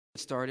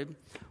started.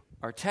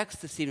 Our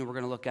text this evening we're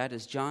going to look at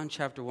is John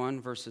chapter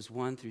 1, verses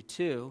 1 through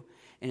 2,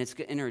 and it's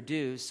going to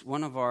introduce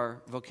one of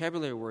our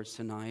vocabulary words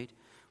tonight,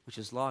 which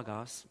is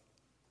logos,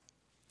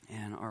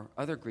 and our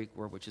other Greek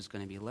word, which is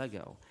going to be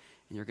lego.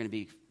 And you're going to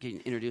be getting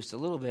introduced a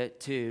little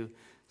bit to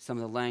some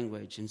of the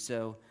language. And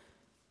so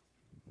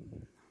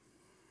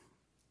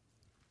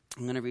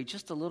I'm going to read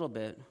just a little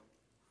bit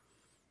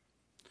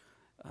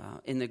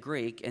in the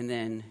Greek, and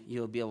then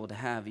you'll be able to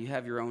have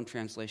your own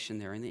translation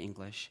there in the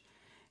English,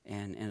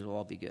 and it'll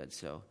all be good.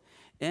 So,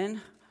 in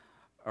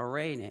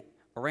arene,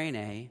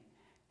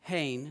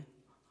 hein,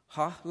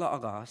 ha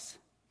logos,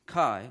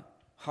 kai,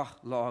 ha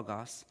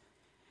logos,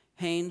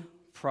 hein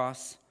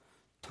pros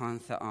ton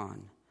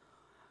theon,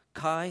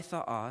 kai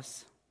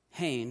theos,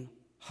 hein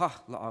ha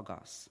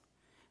logos.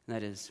 And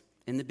that is,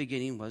 in the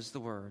beginning was the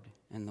Word,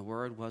 and the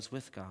Word was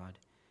with God,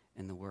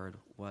 and the Word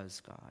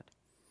was God.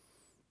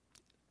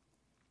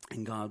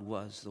 And God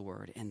was the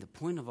Word. And the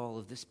point of all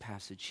of this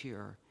passage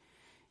here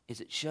is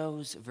it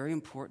shows a very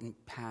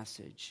important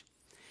passage.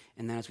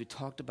 And that, as we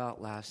talked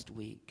about last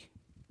week,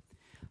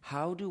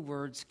 how do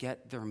words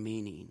get their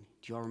meaning?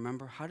 Do you all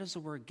remember? How does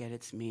a word get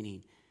its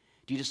meaning?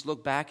 Do you just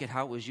look back at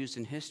how it was used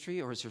in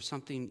history, or is there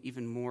something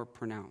even more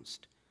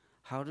pronounced?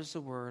 How does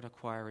a word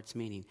acquire its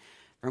meaning?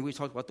 Remember we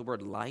talked about the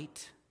word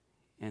light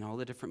and all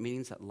the different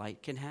meanings that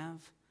light can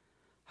have?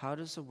 How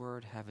does a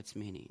word have its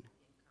meaning?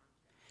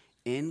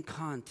 In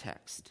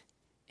context.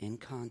 In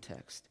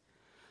context.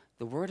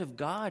 The word of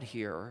God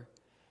here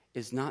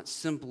is not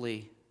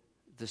simply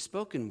the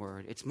spoken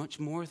word. It's much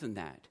more than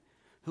that.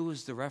 Who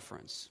is the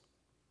reference?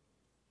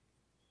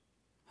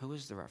 Who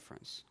is the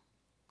reference?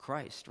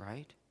 Christ,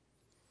 right?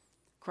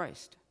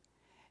 Christ.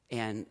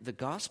 And the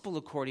gospel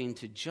according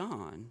to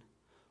John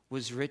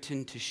was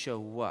written to show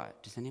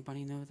what? Does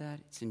anybody know that?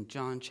 It's in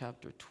John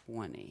chapter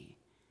 20.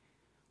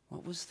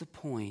 What was the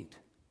point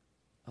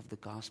of the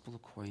gospel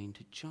according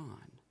to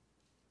John?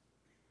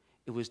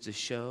 It was to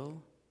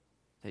show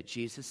that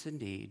Jesus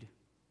indeed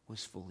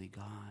was fully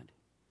God.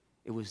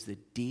 It was the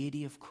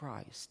deity of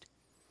Christ.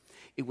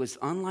 It was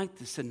unlike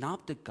the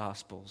synoptic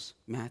gospels,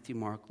 Matthew,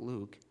 Mark,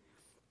 Luke,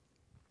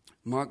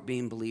 Mark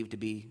being believed to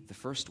be the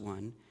first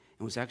one,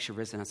 and was actually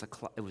written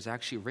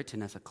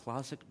as a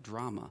closet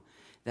drama.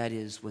 That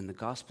is, when the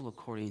gospel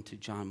according to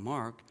John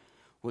Mark,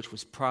 which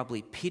was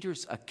probably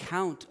Peter's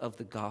account of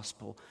the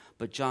gospel,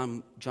 but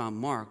John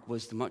Mark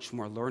was the much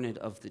more learned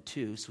of the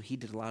two, so he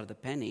did a lot of the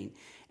penning.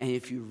 And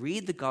if you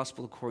read the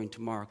gospel according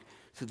to Mark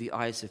through the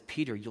eyes of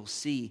Peter, you'll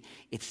see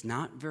it's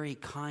not very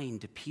kind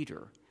to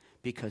Peter,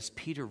 because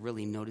Peter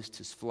really noticed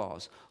his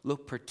flaws.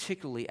 Look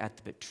particularly at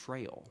the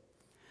betrayal.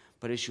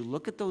 But as you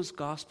look at those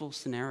gospel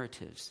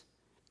narratives,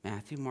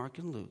 Matthew, Mark,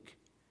 and Luke,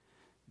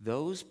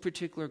 those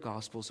particular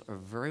gospels are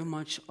very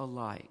much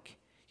alike.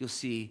 You'll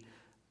see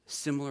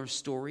similar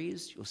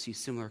stories, you'll see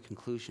similar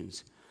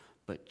conclusions.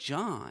 But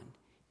John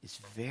is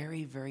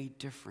very, very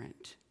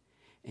different.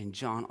 And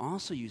John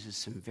also uses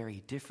some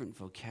very different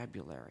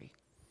vocabulary.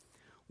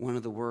 One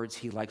of the words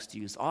he likes to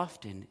use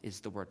often is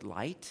the word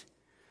light,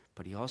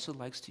 but he also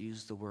likes to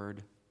use the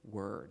word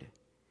word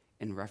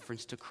in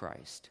reference to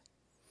Christ,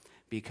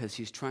 because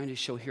he's trying to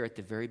show here at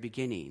the very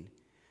beginning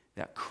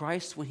that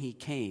Christ, when he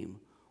came,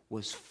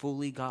 was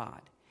fully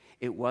God.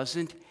 It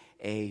wasn't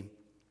as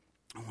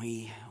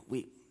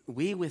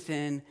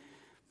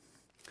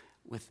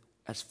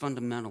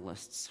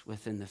fundamentalists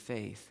within the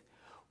faith,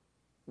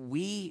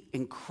 we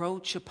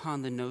encroach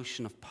upon the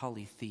notion of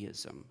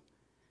polytheism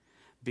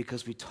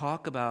because we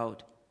talk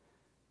about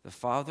the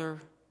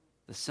Father,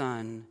 the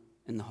Son,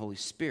 and the Holy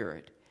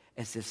Spirit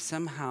as if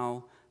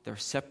somehow they're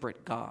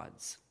separate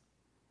gods.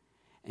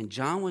 And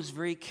John was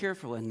very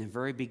careful in the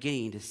very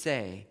beginning to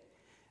say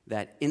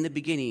that in the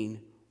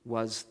beginning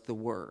was the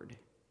Word.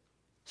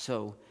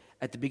 So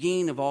at the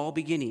beginning of all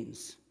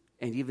beginnings,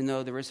 and even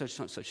though there is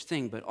such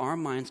thing, but our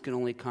minds can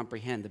only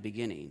comprehend the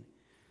beginning.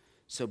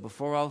 So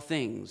before all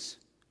things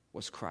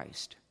was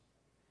Christ.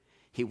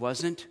 He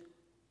wasn't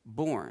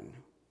born.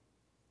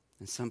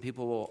 And some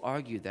people will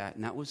argue that,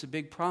 and that was a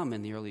big problem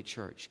in the early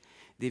church.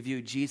 They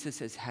viewed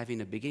Jesus as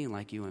having a beginning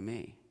like you and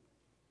me.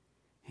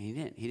 And he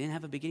didn't. He didn't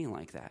have a beginning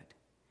like that.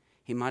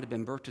 He might have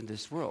been birthed in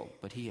this world,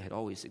 but he had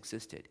always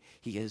existed.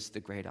 He is the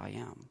great I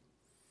am.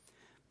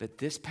 But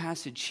this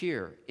passage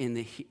here in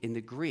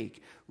the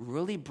Greek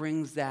really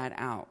brings that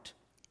out.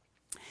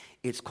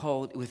 It's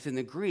called, within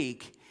the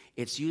Greek,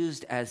 it's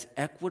used as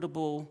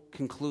equitable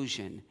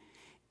conclusion.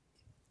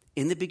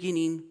 In the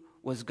beginning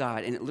was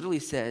God, and it literally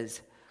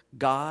says,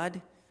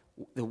 God,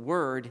 the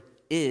word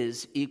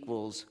is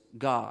equals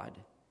God.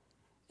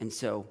 And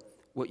so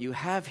what you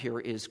have here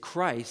is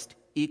Christ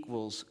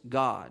equals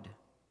God.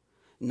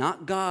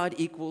 Not God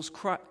equals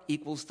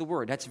the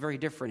Word. That's very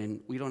different, and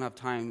we don't have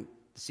time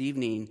this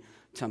evening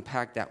to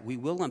unpack that. We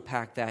will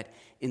unpack that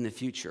in the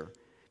future,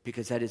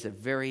 because that is a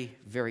very,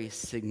 very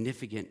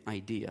significant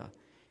idea.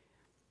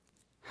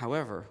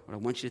 However, what I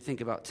want you to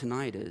think about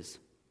tonight is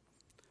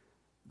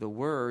the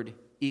Word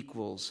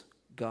equals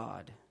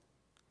God.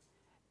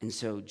 And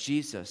so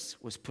Jesus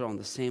was put on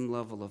the same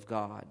level of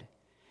God.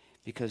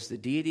 Because the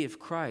deity of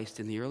Christ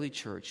in the early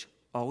church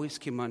always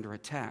came under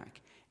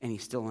attack, and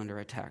he's still under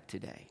attack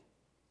today.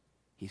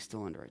 He's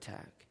still under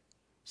attack.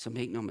 So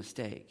make no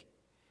mistake,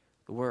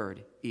 the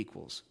Word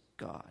equals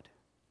God.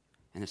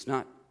 And it's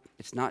not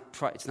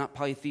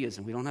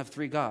polytheism. We don't have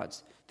three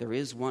gods. There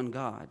is one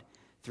God.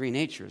 Three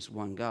natures,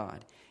 one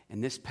God.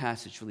 And this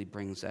passage really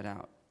brings that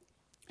out.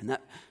 And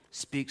that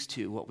speaks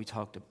to what we're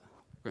going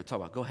to talk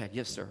about. Go ahead.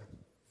 Yes, sir.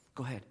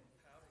 Go ahead.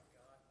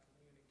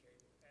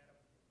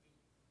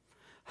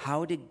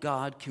 How did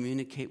God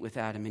communicate with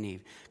Adam and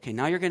Eve? Okay,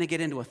 now you're going to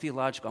get into a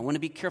theological. I want to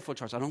be careful,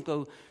 Charles. I don't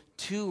go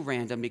too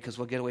random because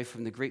we'll get away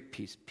from the Greek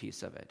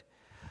piece of it.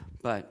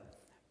 But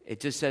it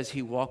just says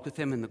he walked with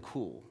them in the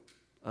cool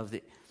of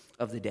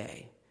the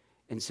day.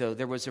 And so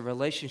there was a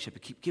relationship.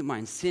 Keep in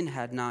mind, sin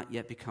had not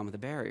yet become the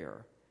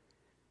barrier.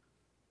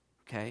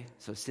 Okay?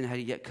 So sin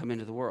hadn't yet come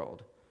into the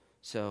world.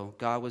 So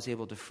God was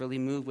able to freely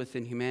move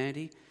within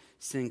humanity.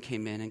 Sin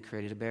came in and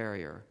created a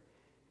barrier.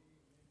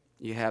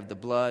 You have the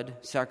blood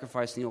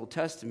sacrifice in the Old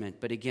Testament,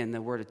 but again, the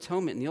word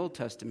atonement in the Old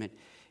Testament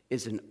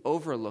is an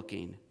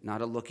overlooking, not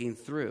a looking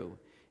through.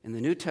 In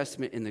the New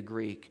Testament, in the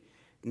Greek,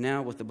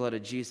 now with the blood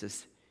of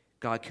Jesus,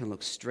 God can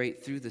look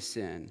straight through the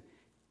sin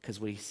because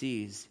what he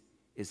sees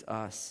is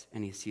us,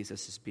 and he sees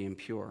us as being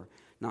pure,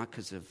 not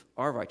because of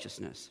our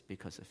righteousness,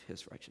 because of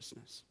his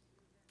righteousness.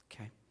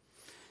 Okay?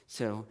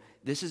 So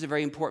this is a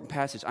very important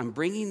passage. I'm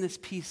bringing this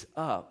piece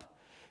up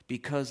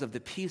because of the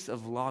piece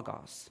of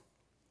logos,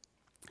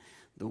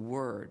 the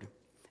word,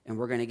 and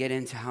we're going to get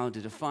into how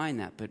to define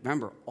that. But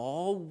remember,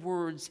 all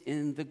words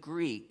in the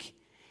Greek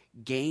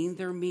gain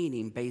their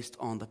meaning based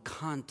on the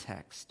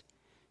context.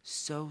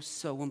 So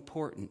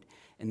important.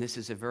 And this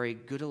is a very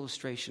good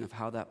illustration of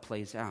how that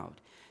plays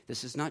out.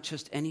 This is not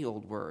just any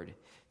old word.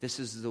 This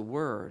is the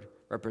word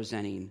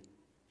representing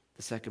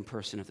the second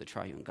person of the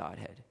triune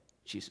Godhead,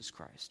 Jesus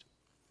Christ.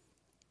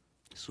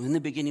 So in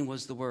the beginning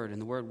was the Word, and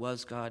the Word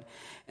was God,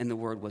 and the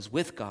Word was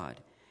with God,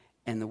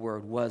 and the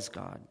Word was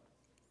God.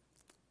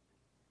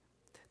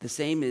 The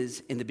same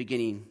is in the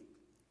beginning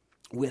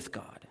with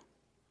God.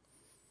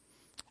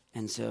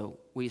 And so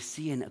we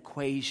see an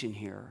equation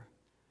here,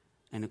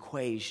 an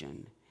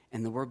equation.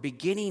 And the word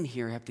beginning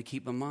here, you have to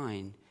keep in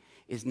mind,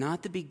 is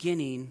not the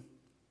beginning,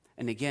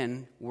 and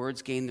again,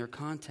 words gain their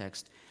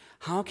context.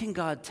 How can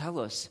God tell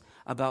us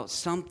about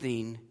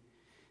something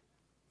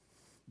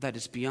that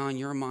is beyond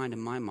your mind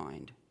and my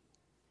mind?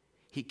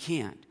 He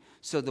can't.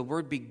 So the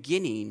word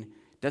beginning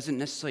doesn't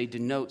necessarily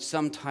denote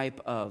some type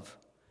of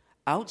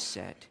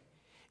outset.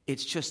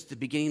 It's just the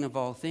beginning of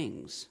all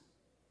things.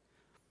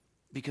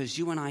 Because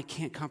you and I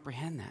can't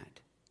comprehend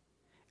that.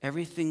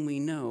 Everything we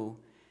know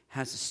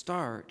has a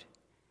start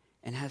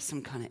and has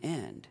some kind of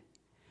end.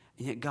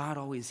 And yet God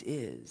always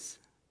is.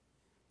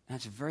 And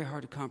that's very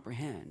hard to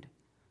comprehend.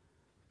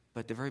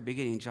 But at the very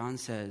beginning, John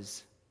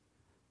says,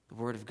 the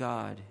Word of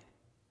God,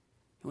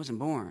 he wasn't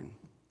born.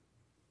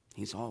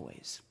 He's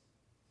always,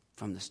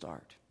 from the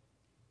start,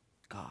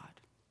 God.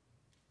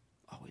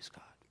 Always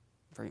God.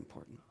 Very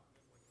important.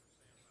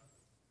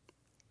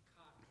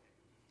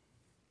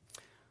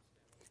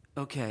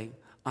 Okay,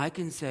 I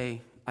could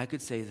say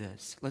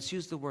this. Let's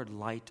use the word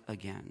light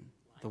again.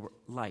 The word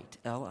light,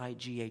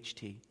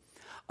 L-I-G-H-T.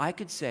 I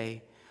could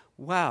say,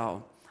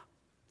 wow,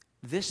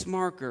 this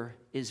marker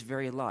is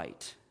very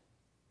light.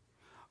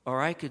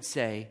 Or I could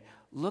say,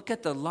 look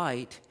at the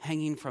light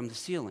hanging from the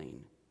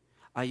ceiling.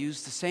 I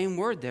use the same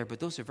word there,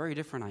 but those are very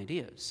different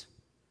ideas.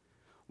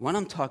 One,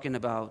 I'm talking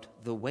about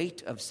the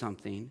weight of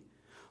something.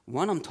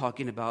 One, I'm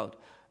talking about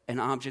an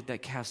object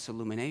that casts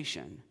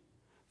illumination.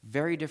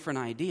 Very different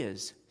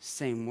ideas,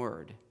 same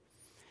word.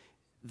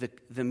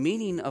 The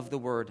meaning of the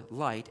word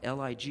light,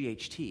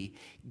 L-I-G-H-T,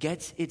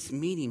 gets its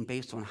meaning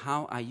based on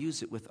how I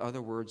use it with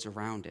other words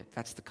around it.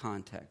 That's the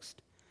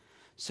context.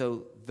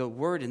 So the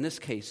word, in this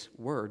case,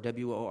 word,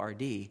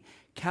 W-O-R-D,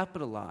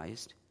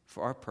 capitalized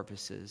for our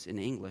purposes in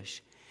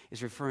English,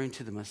 is referring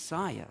to the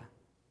Messiah.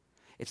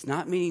 It's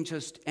not meaning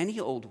just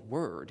any old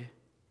word.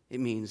 It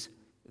means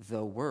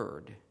the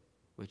Word,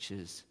 which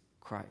is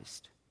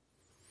Christ.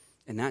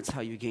 And that's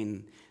how you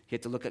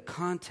have to look at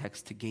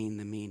context to gain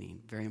the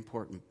meaning. Very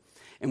important.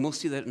 And we'll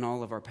see that in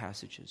all of our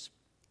passages.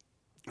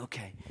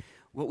 Okay,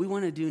 what we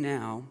want to do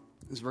now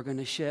is we're going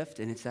to shift,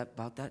 and it's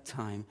about that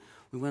time.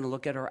 We want to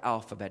look at our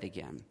alphabet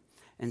again.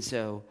 And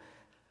so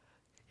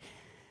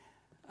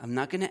I'm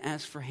not going to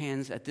ask for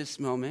hands at this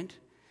moment,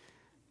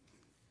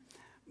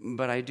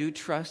 but I do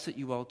trust that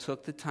you all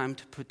took the time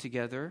to put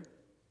together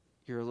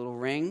your little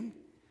ring,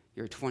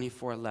 your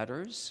 24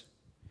 letters.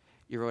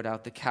 You wrote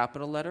out the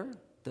capital letter,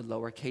 the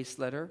lowercase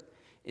letter,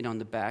 and on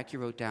the back you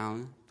wrote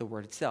down the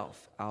word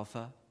itself,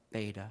 alpha,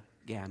 beta,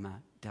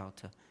 gamma,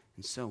 delta,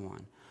 and so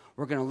on.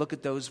 We're going to look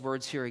at those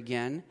words here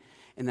again,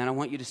 and then I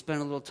want you to spend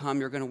a little time.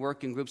 You're going to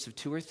work in groups of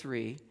 2 or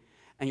 3,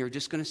 and you're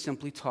just going to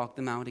simply talk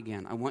them out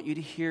again. I want you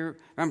to hear,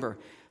 remember,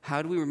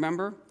 how do we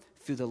remember?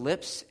 Through the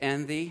lips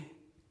and the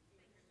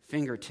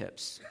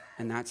fingertips,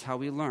 and that's how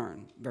we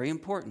learn. Very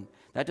important.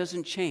 That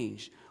doesn't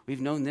change.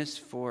 We've known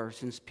this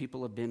since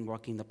people have been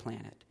walking the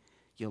planet.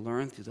 You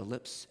learn through the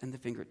lips and the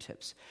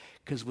fingertips.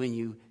 Because when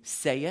you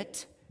say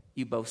it,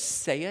 you both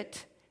say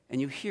it and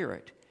you hear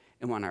it.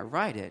 And when I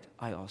write it,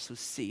 I also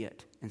see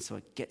it. And so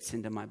it gets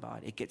into my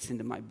body. It gets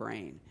into my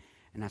brain.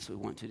 And that's what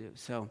we want to do.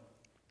 So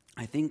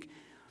I think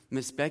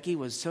Miss Becky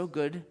was so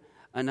good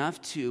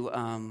enough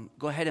to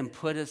go ahead and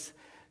put us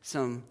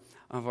some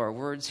of our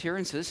words here.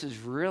 And so this is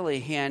really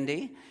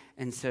handy.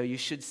 And so you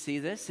should see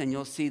this. And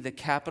you'll see the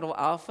capital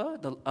alpha,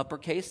 the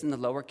uppercase and the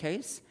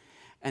lowercase.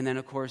 And then,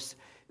 of course,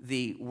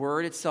 the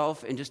word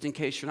itself. And just in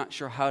case you're not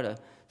sure how to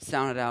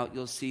sound it out,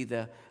 you'll see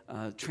the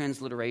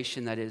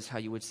transliteration. That is how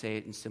you would say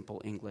it in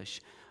simple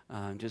English.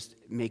 Just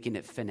making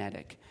it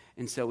phonetic.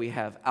 And so we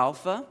have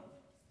alpha.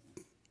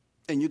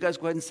 And you guys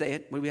go ahead and say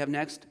it. What do we have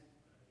next?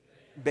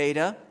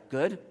 Beta.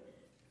 Good.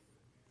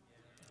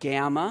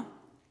 Gamma.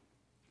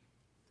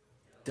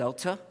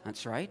 Delta.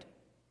 That's right.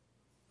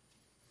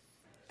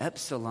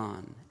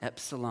 Epsilon.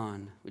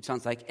 Epsilon. Which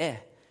sounds like eh.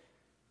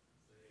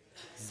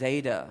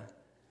 Zeta.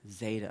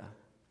 Zeta.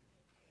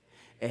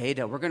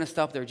 Eta. We're going to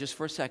stop there just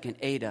for a second.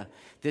 Eta.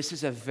 This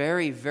is a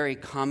very, very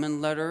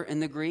common letter in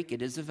the Greek.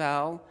 It is a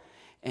vowel.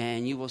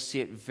 And you will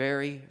see it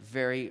very,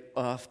 very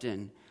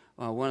often.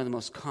 One of the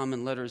most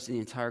common letters in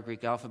the entire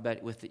Greek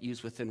alphabet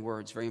used within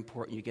words. Very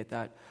important you get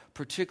that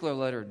particular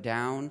letter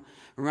down.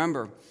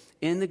 Remember,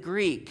 in the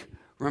Greek,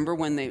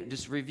 when they,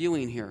 just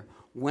reviewing here,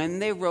 when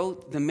they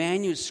wrote the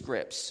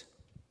manuscripts,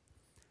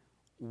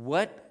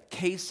 what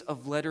case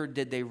of letter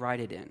did they write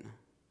it in?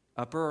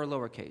 Upper or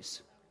lower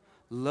case?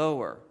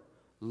 Lower.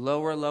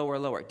 Lower, lower,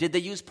 lower. Did they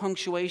use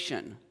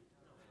punctuation?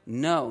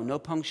 No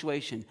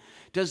punctuation.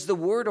 Does the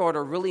word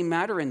order really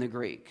matter in the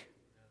Greek?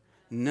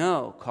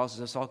 No, causes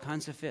us all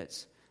kinds of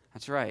fits.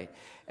 That's right.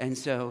 And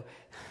so,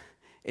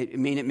 it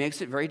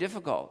makes it very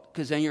difficult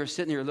because then you're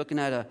sitting there looking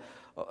at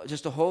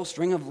just a whole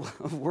string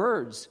of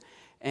words,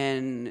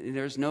 and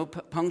there's no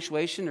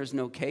punctuation, there's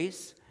no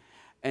case,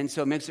 and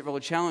so it makes it really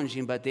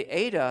challenging. But the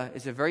eta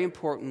is a very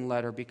important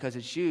letter because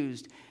it's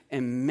used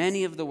in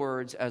many of the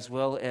words as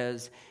well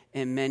as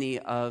in many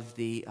of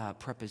the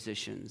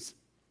prepositions.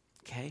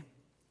 Okay?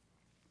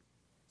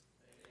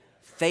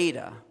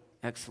 Theta.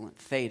 Excellent.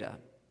 Theta.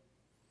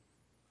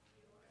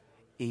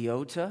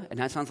 Iota, and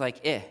that sounds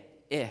like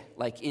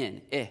like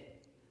in,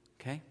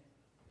 okay?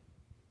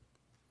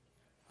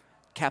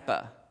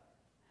 Kappa.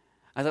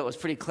 I thought it was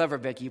pretty clever,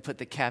 Becky, you put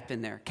the cap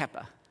in there,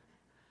 kappa.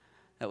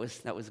 That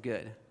was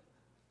good.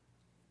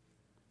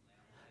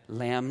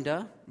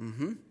 Lambda,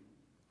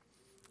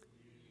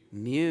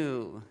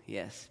 Mu,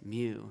 yes,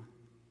 mu.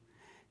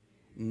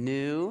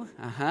 Nu,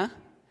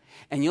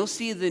 And you'll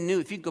see the nu,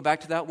 if you go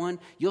back to that one,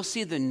 you'll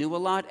see the nu a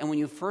lot. And when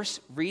you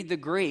first read the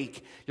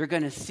Greek, you're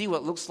going to see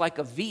what looks like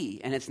a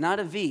V. And it's not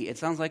a V. It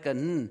sounds like a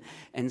N.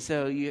 And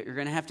so you're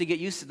going to have to get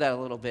used to that a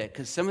little bit.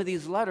 Because some of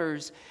these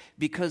letters,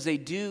 because they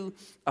do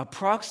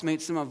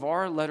approximate some of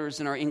our letters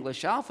in our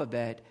English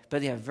alphabet,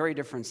 but they have very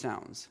different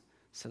sounds.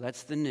 So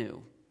that's the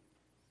nu.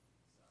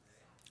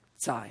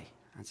 Xi.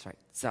 That's right.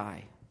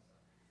 Xi.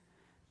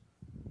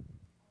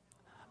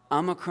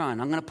 Omicron.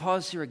 I'm going to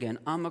pause here again.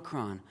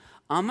 Omicron.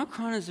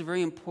 Omicron is a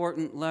very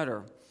important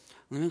letter.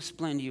 Let me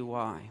explain to you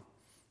why.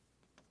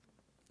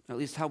 At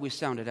least how we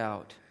sound it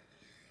out.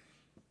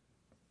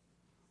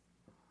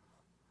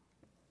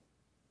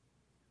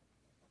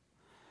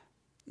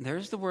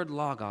 There's the word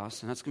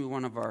logos, and that's going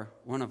to be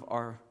one of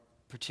our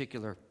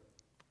particular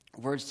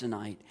words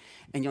tonight.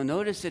 And you'll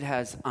notice it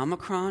has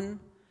omicron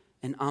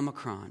and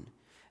omicron.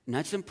 And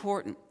that's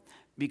important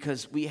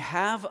because we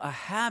have a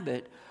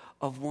habit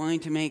of wanting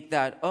to make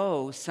that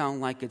O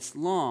sound like it's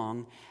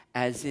long,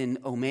 as in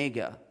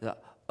omega, the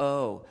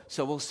O.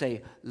 So we'll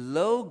say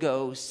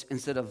logos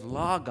instead of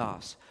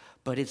logos,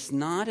 but it's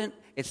not an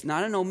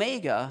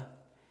omega,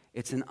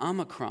 it's an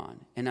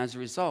omicron, and as a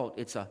result,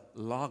 it's a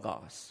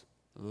logos.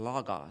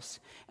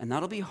 And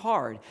that'll be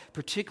hard,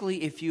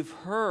 particularly if you've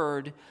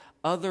heard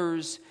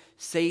others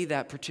say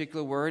that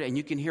particular word, and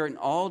you can hear it in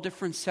all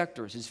different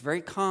sectors. It's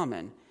very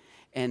common.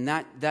 And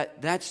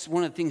that's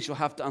one of the things you'll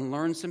have to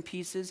unlearn some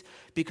pieces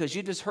because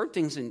you just heard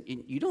things and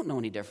you don't know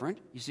any different.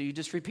 You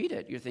just repeat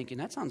it. You're thinking,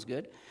 that sounds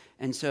good.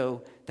 And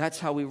so that's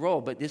how we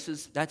roll. But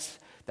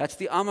that's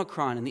the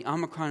omicron, and the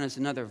omicron is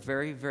another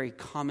very, very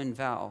common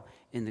vowel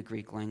in the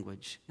Greek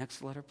language.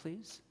 Next letter,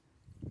 please.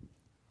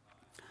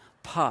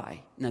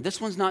 Pi. Now,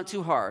 this one's not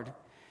too hard,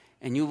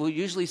 and you will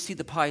usually see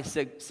the pi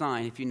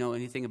sign if you know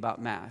anything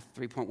about math,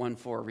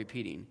 3.14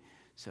 repeating.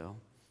 So,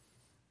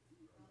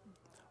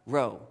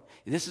 rho.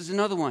 This is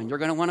another one. You're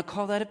going to want to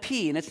call that a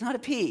P, and it's not a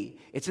P.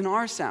 It's an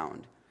R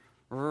sound.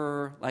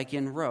 Like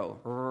in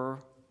row.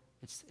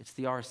 It's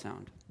the R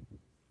sound.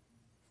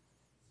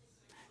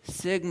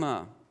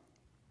 Sigma.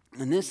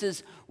 And this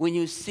is when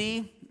you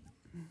see,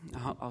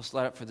 I'll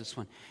slide up for this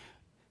one.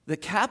 The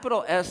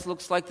capital S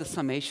looks like the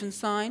summation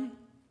sign,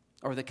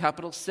 or the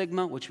capital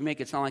sigma, which we make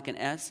it sound like an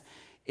S,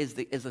 is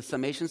the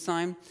summation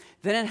sign.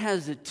 Then it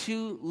has the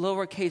two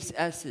lowercase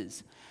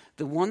s's.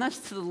 The one that's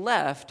to the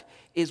left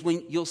is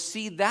when you'll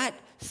see that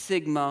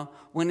sigma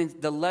when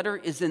the letter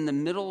is in the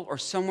middle or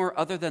somewhere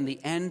other than the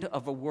end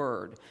of a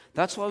word.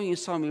 That's why when you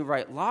saw me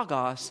write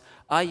logos,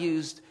 I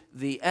used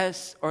the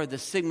S or the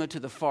sigma to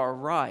the far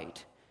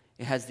right.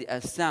 It has the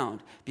S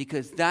sound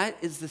because that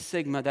is the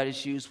sigma that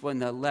is used when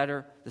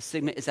the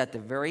sigma is at the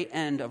very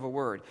end of a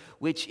word,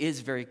 which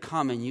is very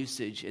common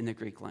usage in the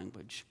Greek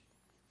language.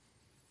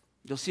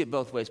 You'll see it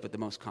both ways, but the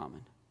most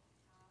common.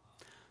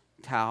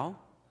 Tau,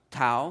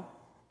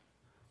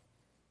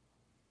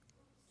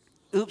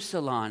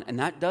 upsilon, and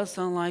that does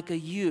sound like a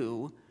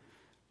U.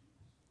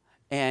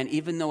 And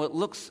even though it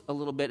looks a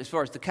little bit, as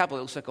far as the capital,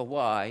 it looks like a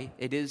Y,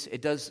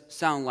 it does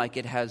sound like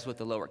it has with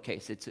the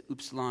lowercase. It's an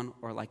upsilon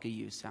or like a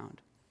U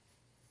sound.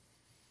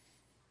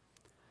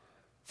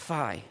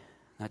 Phi,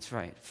 that's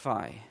right,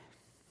 phi.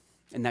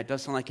 And that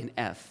does sound like an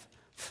F.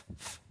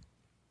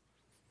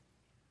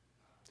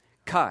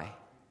 Chi,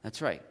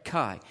 that's right,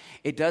 chi.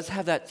 It does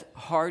have that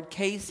hard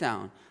K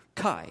sound,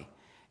 chi.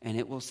 And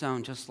it will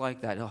sound just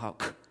like that. It'll have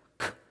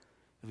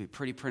it'll be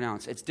pretty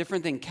pronounced. It's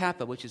different than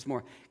kappa, which is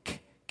more k.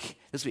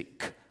 This will be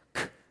k.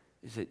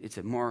 It's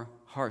a more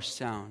harsh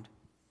sound.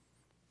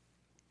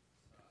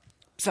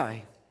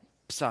 Psi.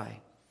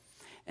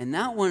 And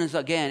that one is,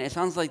 again, it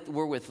sounds like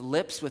we're with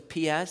lips with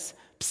PS.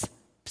 Ps,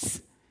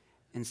 ps.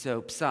 And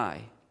so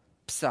psi.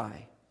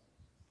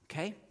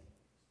 Okay?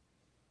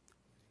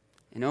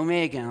 And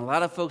omega, and a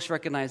lot of folks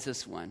recognize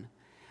this one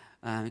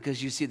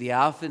because you see the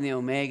alpha and the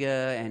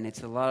omega, and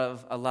it's a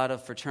lot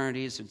of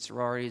fraternities and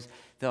sororities.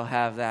 They'll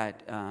have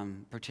that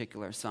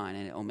particular sign,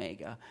 and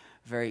omega,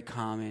 very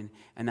common,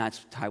 and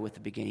that's tied with the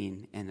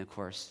beginning and, of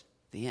course,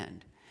 the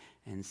end.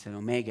 And so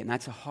omega, and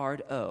that's a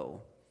hard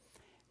O.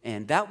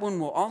 And that one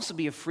will also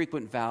be a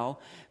frequent vowel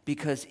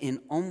because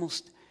in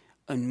most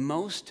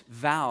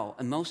verbs,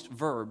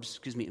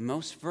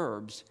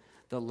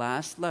 the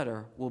last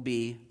letter will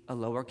be a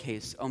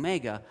lowercase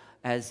omega,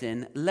 as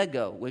in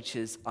lego, which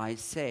is I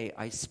say,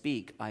 I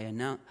speak, I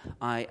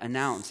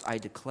announce, I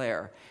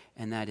declare,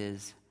 and that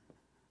is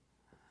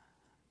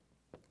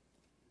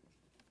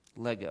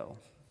lego.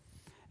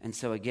 And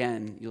so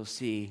again, you'll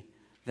see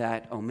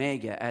that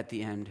omega at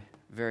the end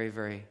very,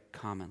 very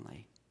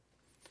commonly.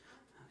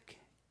 Okay.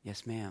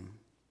 Yes, ma'am.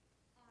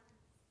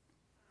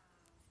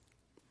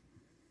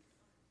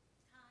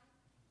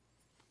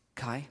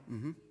 Kai?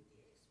 Mm-hmm.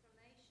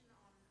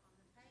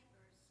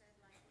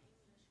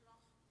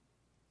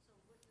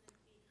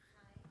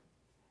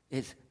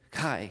 It's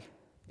kai.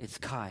 It's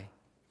kai.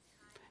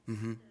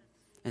 Mm-hmm.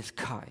 It's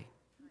kai.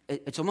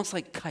 It's almost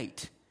like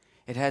kite.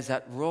 It has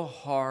that real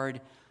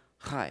hard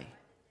kai.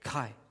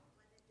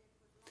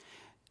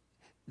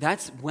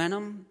 That's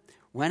Wenham.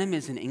 Wenham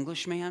is an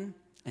Englishman,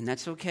 and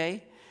that's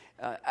okay.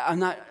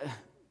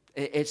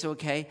 It's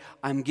okay.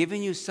 I'm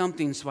giving you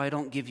something so I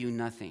don't give you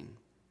nothing.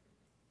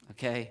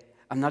 Okay?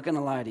 I'm not going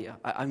to lie to you.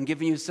 I'm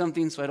giving you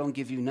something so I don't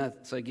give you nothing.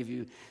 So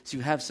you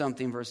have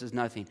something versus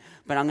nothing.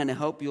 But I'm going to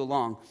help you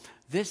along.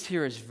 This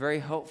here is very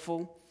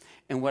helpful.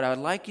 And what I would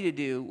like you to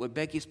do, what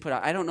Becky's put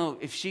out, I don't know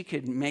if she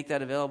could make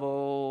that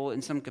available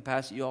in some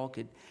capacity you all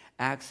could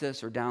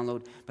access or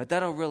download, but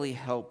that'll really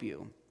help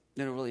you.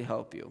 It'll really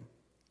help you.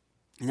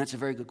 And that's a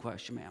very good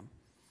question, ma'am.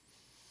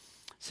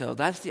 So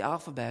that's the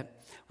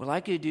alphabet. What I'd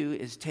like you to do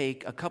is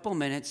take a couple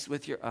minutes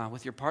with your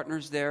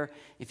partners there.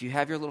 If you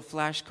have your little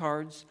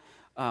flashcards,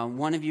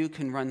 one of you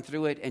can run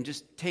through it and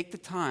just take the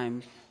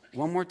time,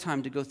 one more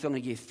time, to go through. I'm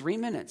going to give you 3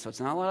 minutes, so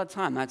it's not a lot of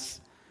time. That's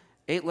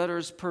 8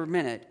 letters per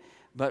minute.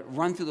 But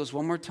run through those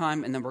one more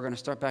time, and then we're going to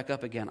start back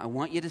up again. I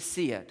want you to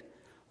see it.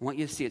 So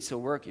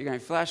you're going to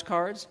have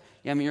flashcards.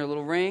 You have your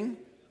little ring.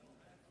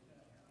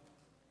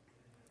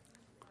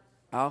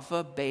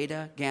 Alpha,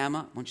 beta, gamma.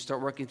 I want you to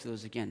start working through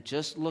those again.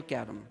 Just look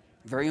at them.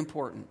 Very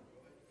important.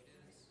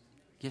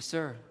 Yes,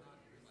 sir.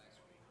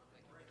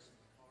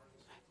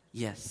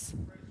 Yes.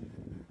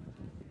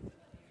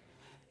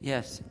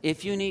 Yes.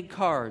 If you need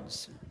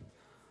cards,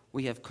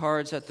 we have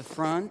cards at the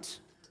front.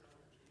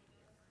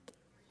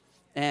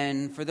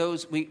 And for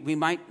those, we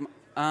might,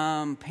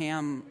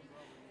 Pam,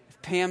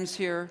 if Pam's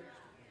here.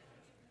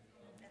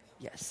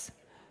 Yes.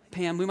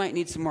 Pam, we might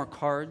need some more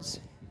cards.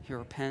 Here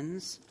are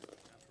pens.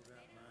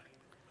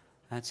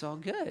 That's all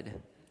good.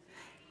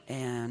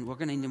 And we're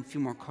going to need a few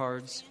more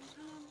cards.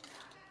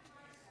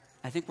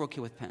 I think we're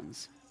okay with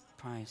pens.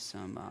 Probably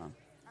some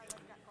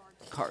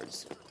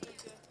cards.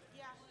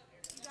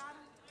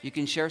 You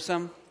can share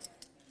some?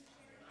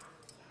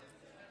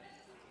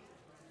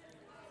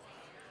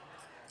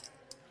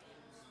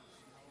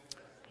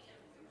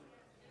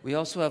 We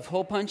also have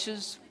hole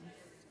punches.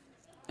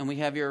 And we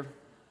have your...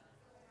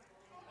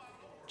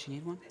 Do you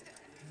need one?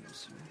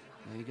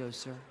 There you go,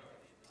 sir.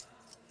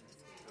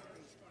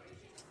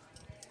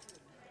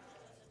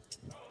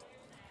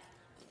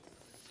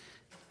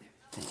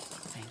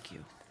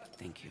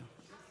 Thank you.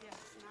 Yes,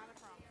 not a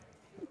problem.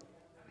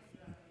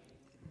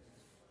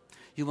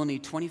 You will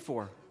need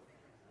 24.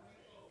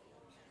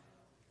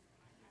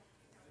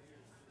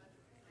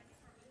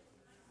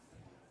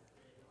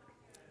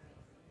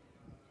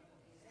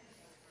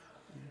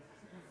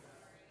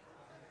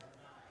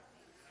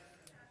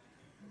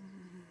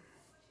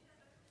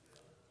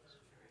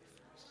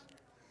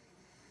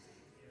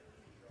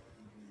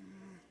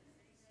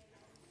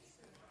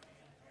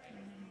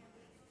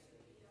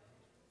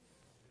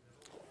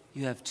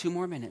 You have 2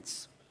 more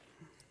minutes.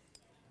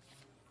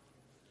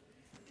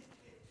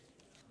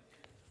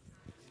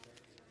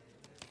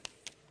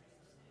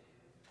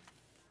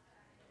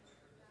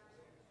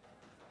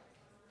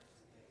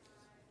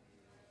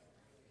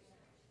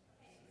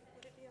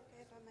 Would it be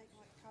okay if I make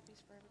like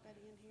copies for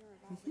everybody in here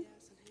of all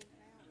this and hand it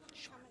out?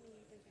 Sure. How many do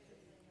you think it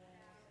is?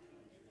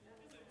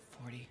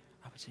 40.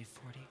 I would say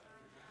 40.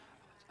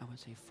 I would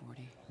say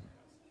 40.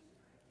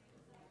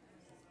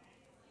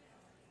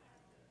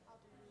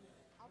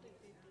 I'll do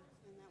 50, and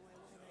that way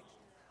we'll have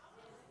extra.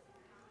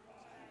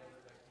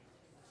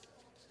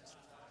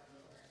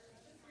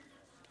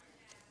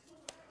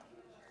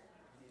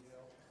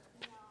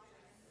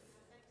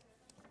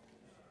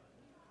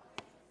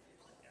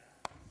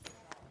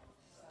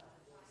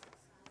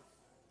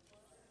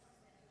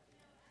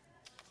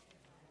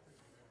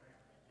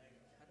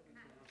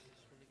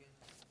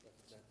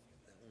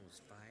 That one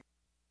was 5.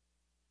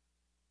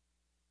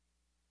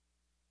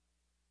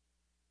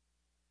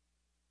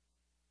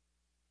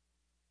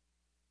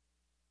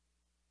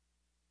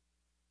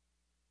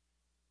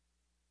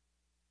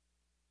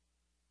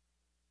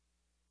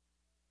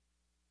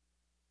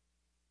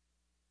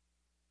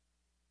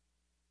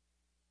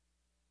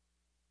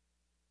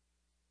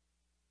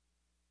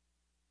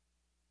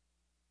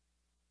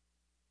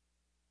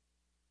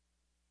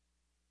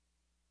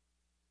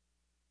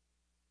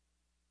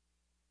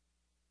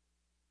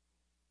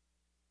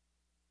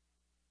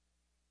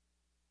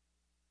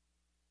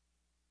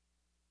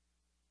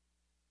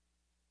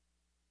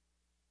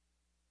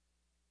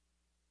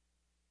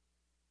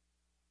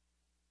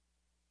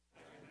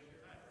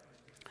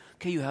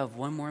 Okay, you have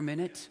 1 more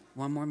minute.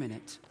 1 more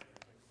minute.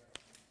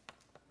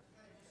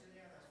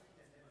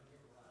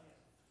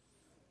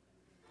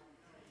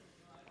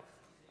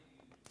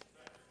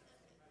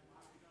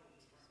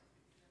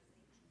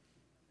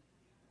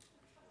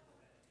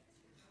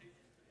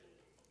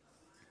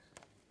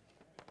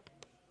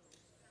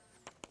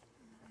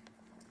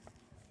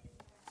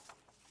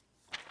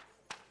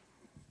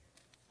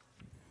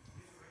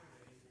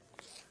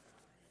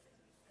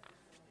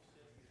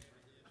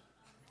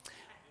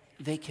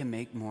 They can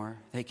make more.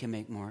 They can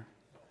make more.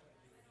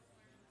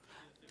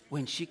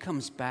 When she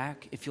comes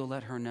back, if you'll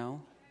let her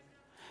know,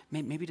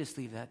 maybe just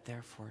leave that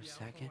there for a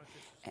second.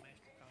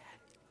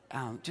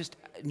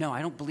 No,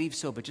 I don't believe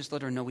so, but just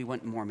let her know we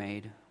want more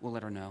made. We'll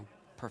let her know.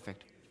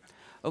 Perfect.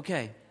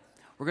 Okay,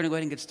 we're going to go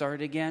ahead and get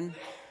started again.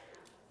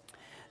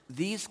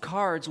 These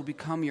cards will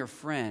become your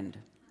friend.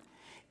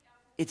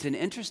 It's an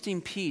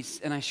interesting piece,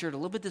 and I shared a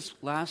little bit this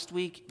last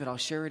week, but I'll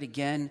share it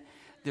again.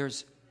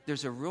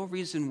 There's a real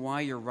reason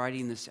why you're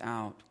writing this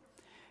out.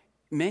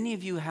 Many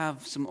of you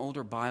have some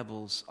older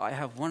Bibles. I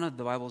have one of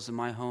the Bibles in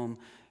my home,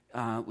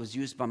 was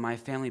used by my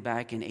family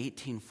back in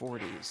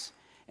 1840s.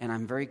 And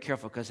I'm very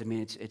careful because,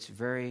 it's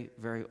very,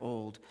 very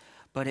old.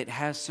 But it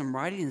has some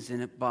writings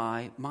in it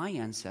by my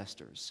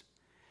ancestors.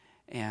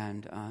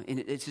 And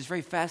it's just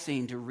very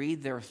fascinating to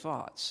read their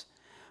thoughts.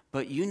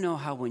 But you know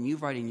how when you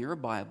write in your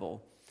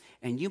Bible,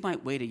 and you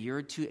might wait a year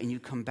or two, and you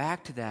come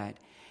back to that,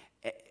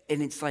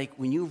 and it's like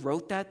when you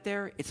wrote that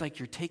there, it's like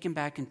you're taken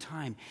back in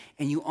time.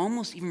 And you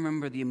almost even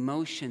remember the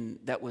emotion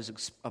that was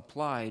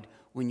applied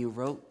when you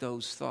wrote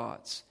those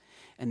thoughts.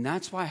 And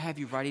that's why I have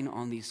you writing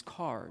on these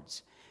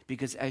cards.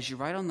 Because as you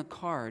write on the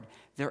card,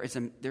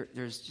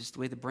 there's just the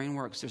way the brain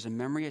works. There's a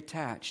memory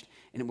attached,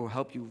 and it will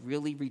help you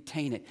really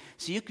retain it.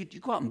 So you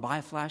go out and buy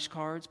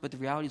flashcards, but the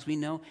reality is we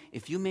know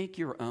if you make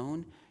your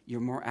own, you're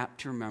more apt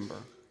to remember.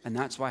 And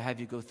that's why I have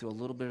you go through a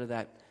little bit of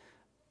that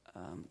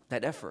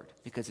effort,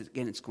 because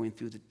it's going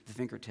through the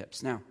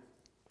fingertips. Now,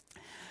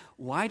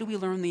 why do we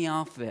learn the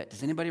alphabet?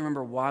 Does anybody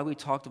remember why we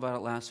talked about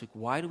it last week?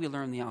 Why do we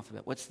learn the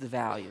alphabet? What's the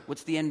value?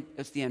 What's the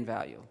end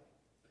value?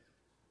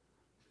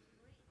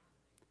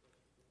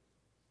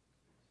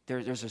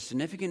 There's a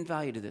significant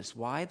value to this.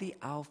 Why the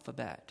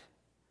alphabet?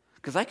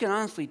 Because I can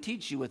honestly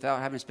teach you without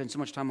having to spend so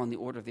much time on the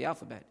order of the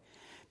alphabet.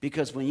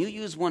 Because when you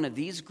use one of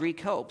these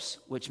Greek helps,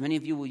 which many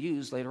of you will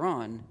use later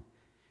on,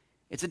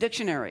 it's a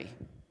dictionary.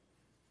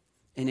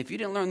 And if you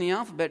didn't learn the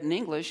alphabet in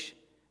English,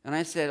 and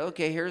I said,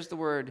 okay, here's the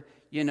word,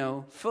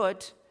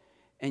 foot,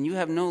 and you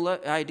have no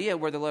idea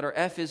where the letter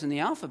F is in the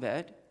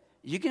alphabet,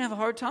 you can have a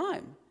hard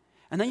time.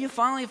 And then you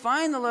finally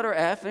find the letter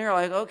F, and you're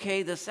like,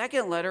 okay, the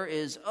second letter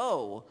is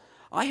O.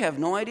 I have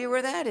no idea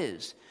where that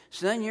is.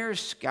 So then you're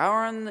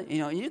scouring,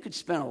 and you could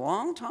spend a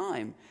long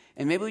time.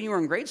 And maybe when you were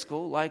in grade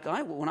school, like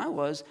when I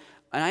was,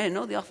 and I didn't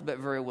know the alphabet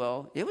very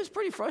well, it was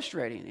pretty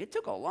frustrating. It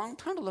took a long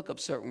time to look up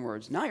certain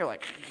words. Now you're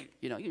like,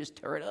 you just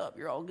tear it up.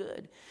 You're all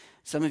good.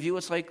 Some of you,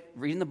 it's like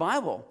reading the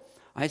Bible.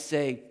 I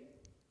say,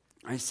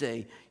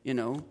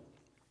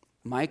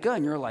 Micah,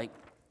 and you're like,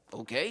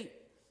 okay,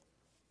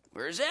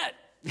 where's that?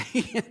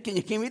 Can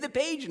you give me the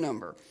page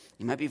number?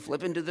 You might be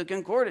flipping to the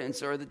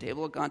concordance or the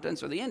table of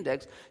contents or the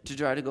index to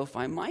try to go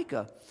find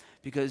Micah,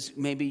 because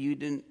maybe you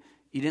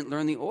didn't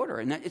learn the order.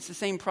 And it's the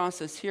same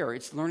process here.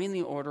 It's learning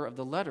the order of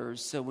the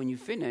letters, so when you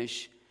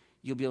finish,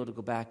 you'll be able to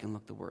go back and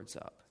look the words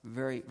up.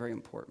 Very, very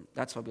important.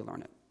 That's why we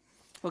learn it.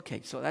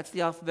 Okay, so that's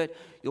the alphabet.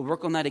 You'll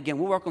work on that again.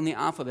 We'll work on the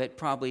alphabet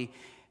probably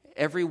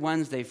every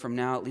Wednesday from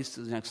now, at least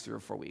for the next 3 or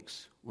 4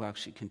 weeks, we'll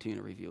actually continue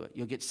to review it.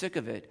 You'll get sick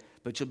of it,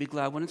 but you'll be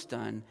glad when it's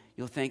done.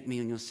 You'll thank me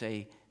and you'll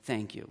say,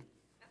 thank you.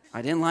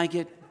 I didn't like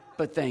it,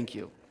 but thank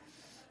you.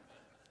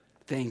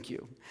 Thank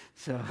you.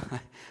 So,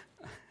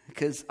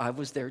 because I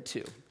was there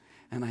too.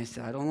 And I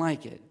said, I don't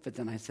like it, but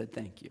then I said,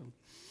 thank you.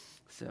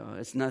 So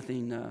it's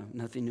nothing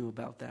new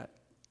about that.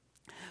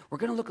 We're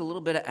going to look a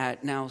little bit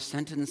at now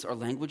sentence or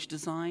language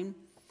design.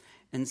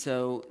 And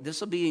so this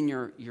will be in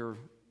your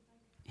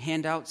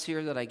handouts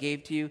here that I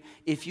gave to you.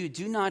 If you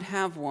do not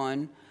have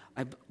one,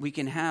 we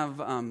can have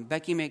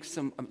Pam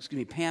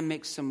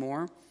makes some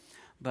more.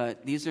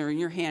 But these are in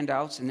your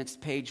handouts, and it's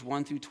page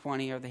 1 through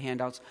 20 are the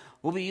handouts.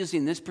 We'll be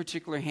using this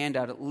particular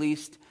handout at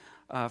least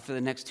for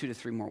the next 2 to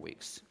 3 more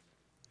weeks.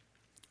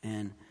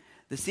 And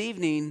this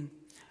evening,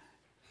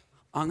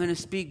 I'm going to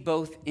speak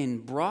both in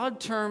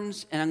broad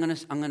terms and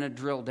I'm going to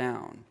drill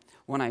down.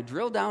 When I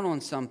drill down on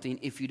something,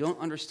 if you don't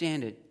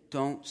understand it,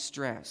 don't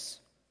stress.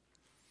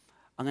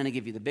 I'm going to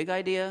give you the big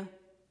idea,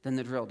 then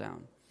the drill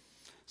down.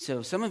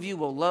 So some of you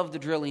will love the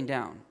drilling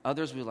down.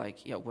 Others will be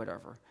like, yeah,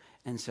 whatever.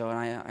 And so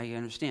I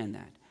understand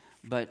that.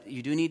 But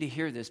you do need to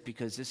hear this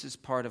because this is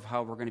part of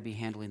how we're going to be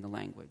handling the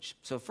language.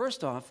 So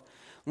first off,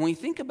 when we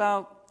think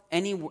about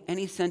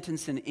any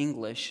sentence in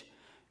English,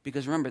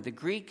 because remember, the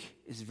Greek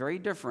is very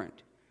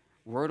different.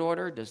 Word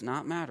order does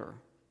not matter.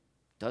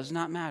 Does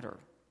not matter.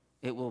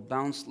 It will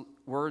bounce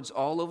words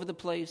all over the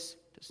place.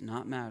 Does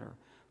not matter.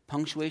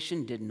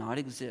 Punctuation did not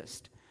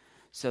exist.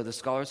 So the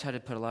scholars had to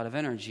put a lot of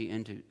energy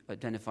into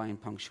identifying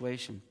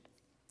punctuation.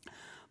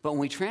 But when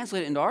we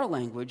translate it into our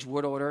language,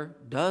 word order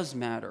does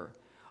matter.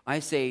 I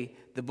say,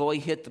 the boy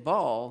hit the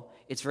ball.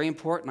 It's very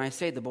important I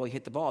say the boy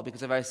hit the ball,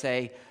 because if I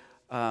say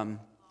the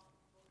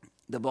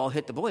ball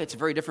hit the boy, it's a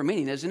very different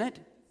meaning, isn't it?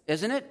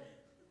 Isn't it?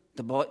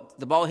 The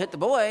ball hit the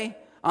boy.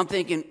 I'm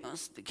thinking,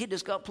 the kid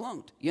just got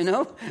plunked,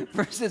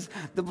 versus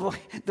the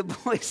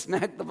boy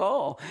smacked the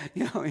ball.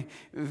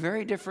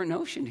 Very different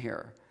notion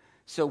here.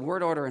 So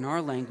word order in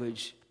our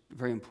language,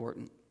 very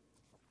important.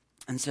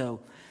 And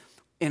so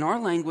in our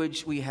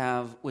language, we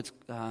have what's,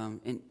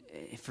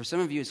 for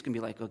some of you, it's going to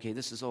be like, okay,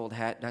 this is old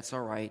hat. That's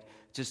all right.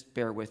 Just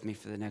bear with me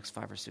for the next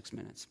 5 or 6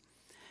 minutes.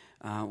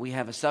 We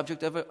have a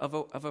subject of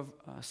a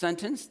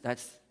sentence.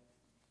 That's,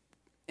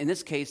 in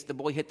this case, the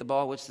boy hit the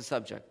ball. What's the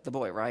subject? The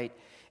boy, right?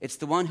 It's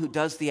the one who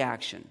does the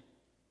action.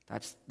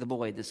 That's the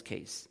boy in this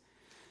case.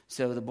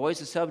 So the boy's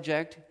the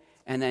subject.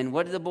 And then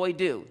what did the boy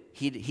do?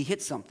 He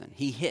hit something.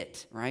 He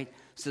hit, right?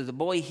 So the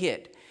boy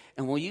hit.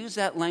 And we'll use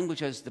that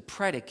language as the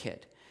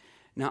predicate.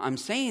 Now, I'm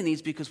saying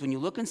these because when you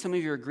look in some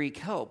of your Greek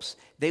helps,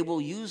 they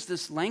will use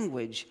this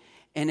language.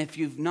 And if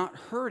you've not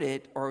heard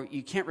it or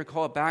you can't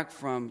recall it back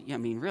from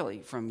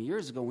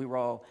years ago when we were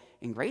all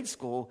in grade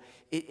school,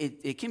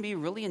 it can be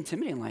really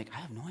intimidating. Like, I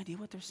have no idea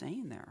what they're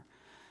saying there.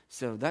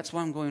 So that's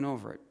why I'm going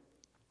over it.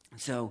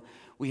 So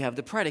we have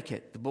the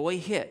predicate, the boy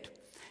hit.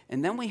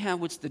 And then we have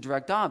what's the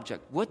direct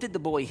object. What did the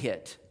boy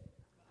hit?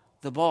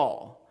 The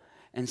ball.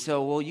 And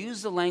so we'll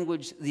use the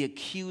language, the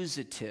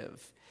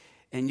accusative.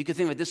 And you can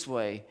think of it this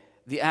way,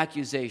 the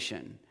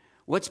accusation.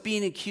 What's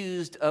being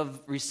accused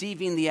of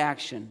receiving the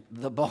action?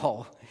 The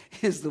ball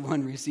is the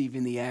one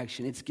receiving the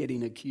action. It's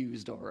getting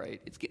accused, all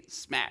right. It's getting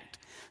smacked.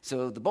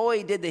 So the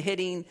boy did the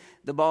hitting,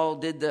 the ball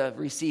did the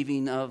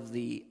receiving of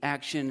the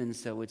action, and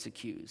so it's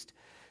accused.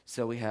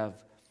 So we have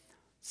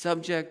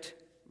subject,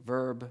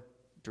 verb,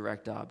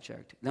 direct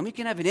object. Then we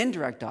can have an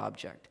indirect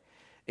object.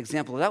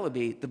 Example of that would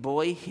be the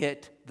boy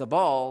hit the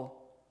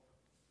ball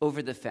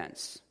over the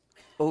fence.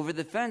 Over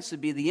the fence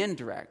would be the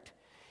indirect.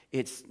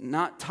 It's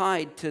not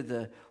tied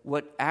to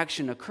what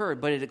action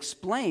occurred, but it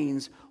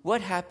explains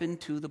what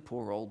happened to the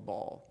poor old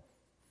ball.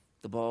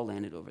 The ball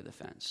landed over the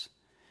fence.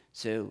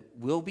 So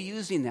we'll be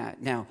using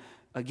that. Now,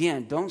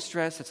 again, don't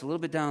stress, it's a little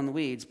bit down in the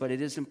weeds, but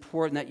it is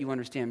important that you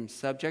understand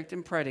subject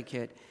and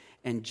predicate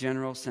and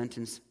general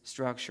sentence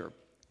structure.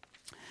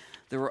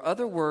 There were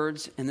other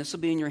words, and this will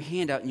be in your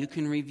handout, and you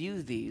can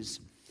review these.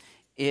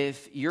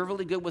 If you're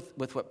really good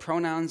with what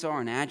pronouns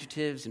are and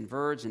adjectives and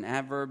verbs and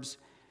adverbs,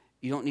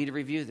 you don't need to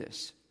review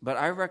this. But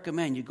I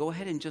recommend you go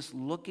ahead and just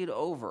look it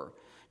over.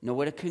 Know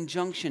what a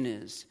conjunction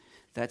is.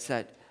 That's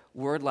that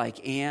word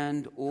like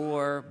and,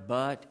 or,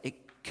 but.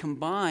 It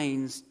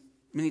combines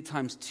many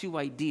times two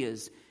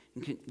ideas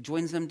and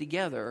joins them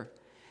together.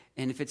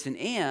 And if it's an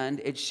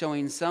and, it's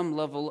showing some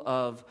level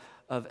of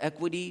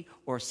equity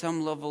or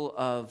some level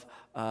of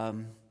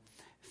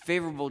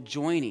favorable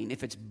joining.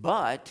 If it's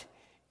but,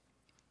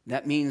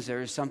 that means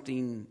there's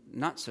something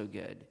not so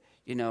good.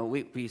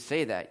 We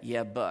say that,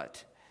 yeah,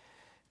 but.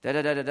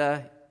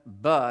 Da-da-da-da-da,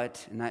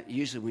 but, and that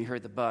usually when we hear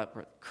the but,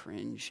 we're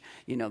cringe,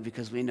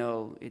 because we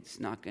know it's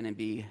not going to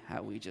be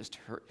how we just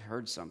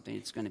heard something.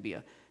 It's going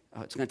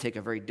to take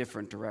a very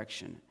different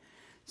direction.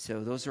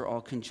 So those are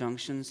all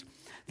conjunctions.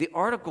 The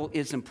article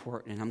is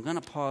important, and I'm going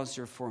to pause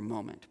here for a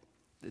moment.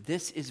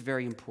 This is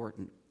very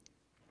important.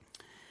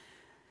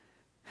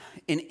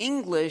 In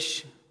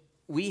English,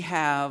 we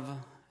have,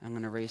 I'm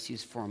going to erase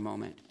these for a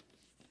moment.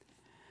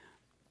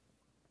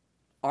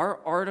 Our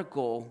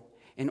article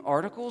and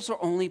articles are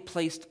only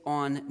placed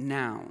on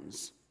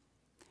nouns.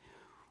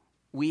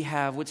 We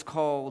have what's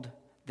called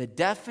the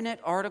definite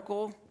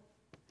article,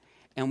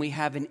 and we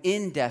have an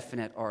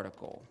indefinite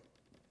article.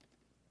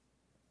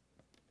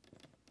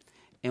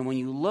 And when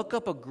you look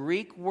up a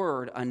Greek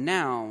word, a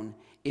noun,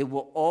 it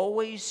will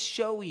always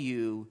show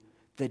you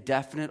the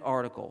definite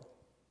article.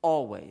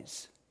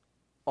 Always.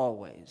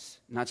 Always.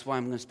 And that's why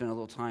I'm going to spend a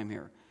little time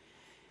here.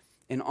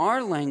 In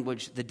our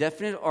language, the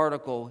definite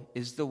article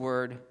is the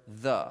word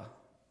the.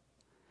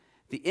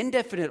 The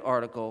indefinite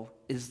article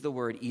is the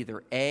word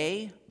either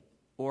a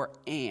or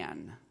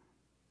an.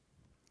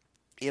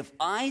 If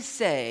I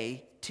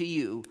say to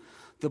you,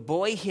 the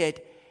boy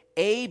hit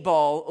a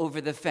ball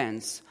over the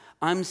fence,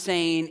 I'm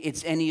saying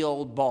it's any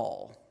old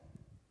ball.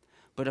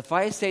 But if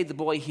I say the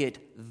boy hit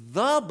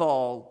the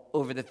ball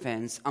over the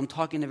fence, I'm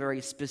talking a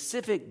very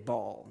specific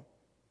ball.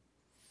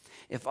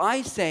 If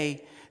I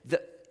say,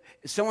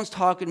 someone's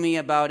talking to me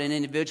about an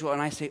individual,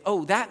 and I say,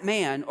 oh, that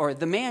man, or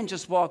the man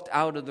just walked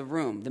out of the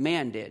room, the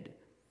man did.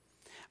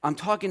 I'm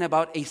talking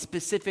about a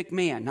specific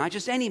man, not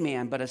just any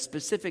man, but a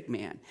specific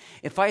man.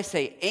 If I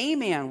say a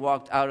man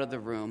walked out of the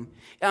room,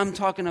 I'm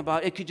talking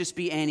about it could just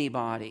be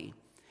anybody.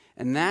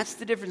 And that's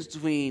the difference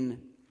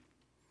between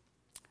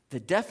the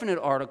definite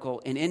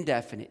article and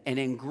indefinite. And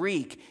in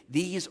Greek,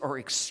 these are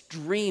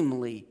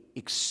extremely,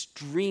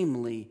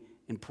 extremely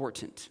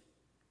important.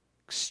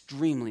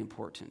 Extremely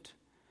important.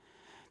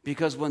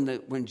 Because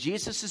when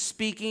Jesus is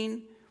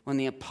speaking, when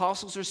the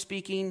apostles are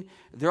speaking,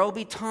 there will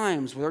be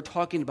times where they're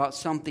talking about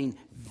something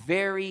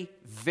very,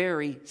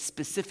 very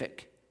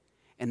specific.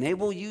 And they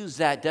will use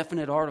that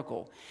definite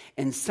article.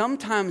 And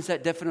sometimes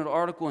that definite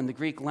article in the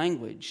Greek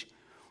language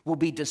will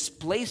be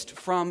displaced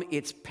from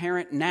its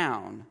parent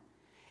noun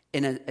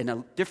in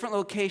a different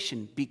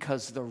location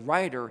because the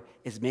writer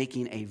is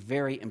making a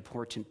very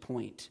important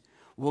point.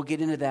 We'll get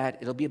into that.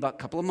 It'll be about a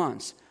couple of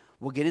months.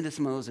 We'll get into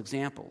some of those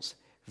examples.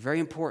 Very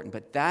important.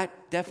 But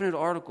that definite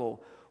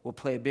article will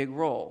play a big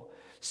role.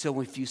 So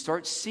if you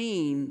start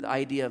seeing the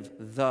idea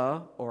of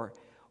the, or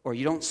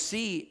you don't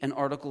see an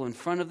article in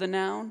front of the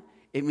noun,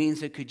 it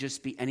means it could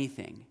just be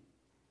anything.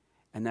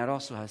 And that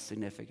also has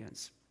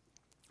significance.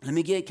 Let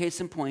me get a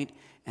case in point,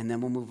 and then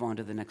we'll move on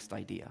to the next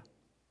idea.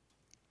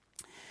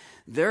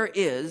 There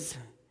is,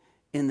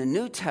 in the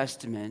New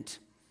Testament,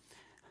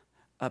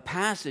 a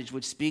passage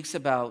which speaks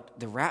about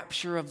the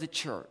rapture of the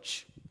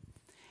church.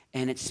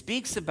 And it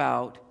speaks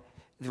about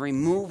the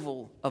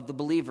removal of the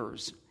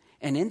believers.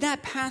 And in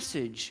that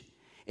passage,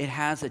 it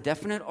has a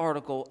definite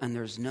article and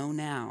there's no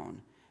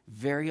noun.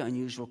 Very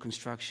unusual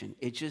construction.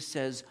 It just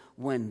says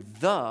when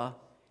the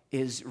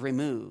is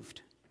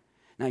removed.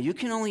 Now you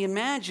can only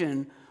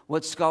imagine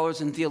what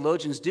scholars and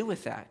theologians do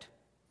with that.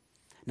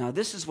 Now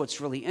this is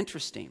what's really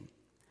interesting.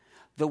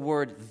 The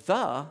word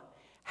the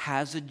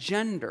has a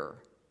gender.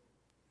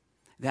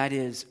 That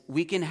is,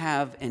 we can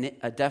have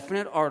a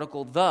definite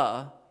article,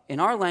 the. In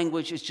our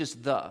language, it's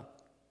just the.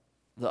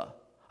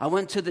 I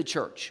went to the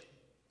church.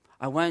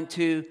 I went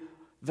to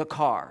the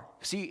car.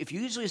 See, if you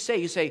usually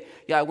say,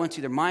 yeah, I went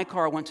to either my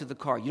car, I went to the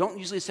car. You don't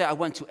usually say, I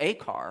went to a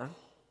car.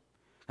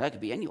 That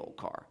could be any old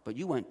car, but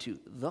you went to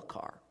the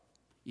car.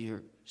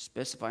 You're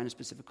specifying a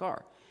specific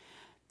car.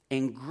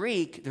 In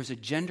Greek, there's a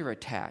gender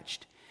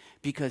attached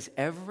because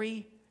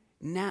every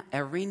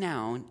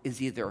noun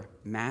is either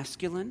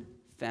masculine,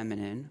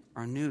 feminine,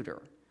 or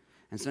neuter.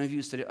 And some of you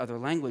who study other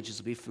languages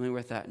will be familiar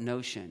with that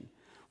notion.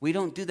 We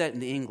don't do that in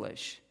the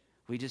English.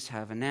 We just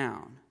have a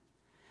noun.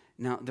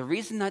 Now, the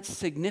reason that's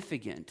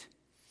significant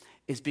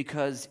is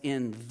because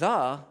in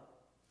the,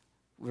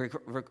 we're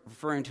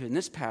referring to in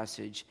this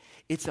passage,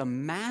 it's a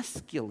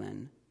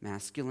masculine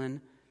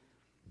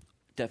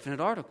definite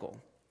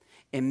article.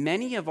 In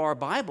many of our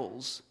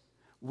Bibles,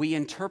 we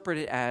interpret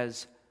it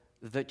as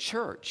the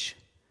church.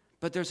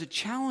 But there's a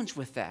challenge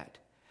with that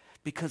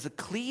because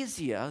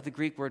ecclesia, the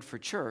Greek word for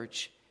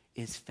church,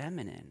 is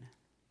feminine.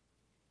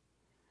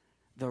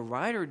 The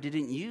writer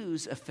didn't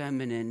use a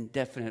feminine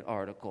definite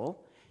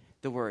article.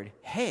 The word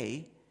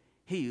he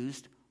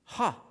used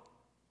ha.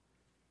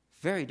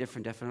 Very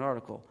different definite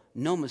article.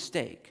 No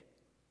mistake.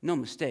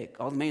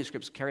 All the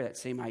manuscripts carry that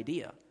same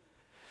idea.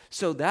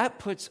 So that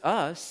puts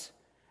us,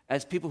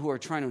 as people who are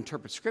trying to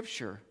interpret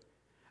Scripture,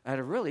 at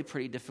a really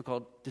pretty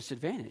difficult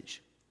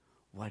disadvantage.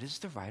 What is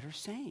the writer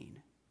saying?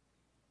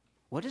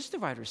 What is the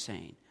writer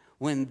saying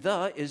when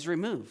the is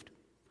removed?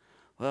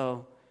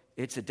 Well,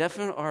 it's a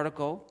definite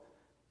article.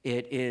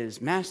 It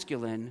is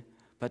masculine,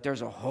 but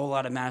there's a whole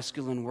lot of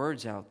masculine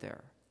words out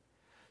there.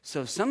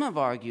 So some have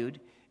argued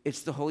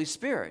it's the Holy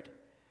Spirit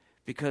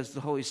because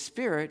the Holy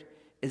Spirit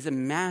is a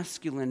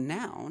masculine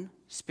noun.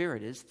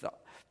 Spirit is,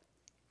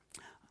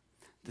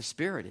 the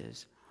Spirit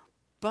is,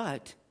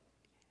 but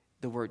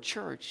the word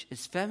church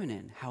is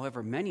feminine.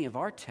 However, many of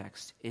our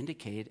texts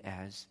indicate it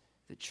as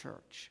the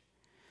church.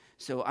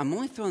 So I'm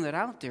only throwing that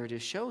out there to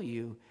show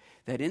you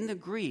that in the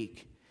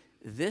Greek,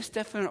 this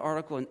definite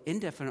article and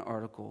indefinite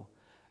article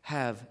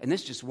have, and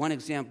this is just one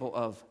example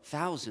of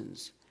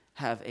thousands,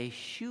 have a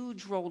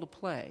huge role to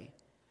play.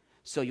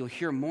 So you'll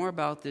hear more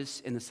about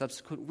this in the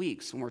subsequent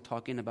weeks when we're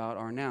talking about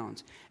our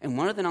nouns. And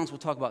one of the nouns we'll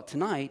talk about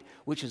tonight,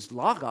 which is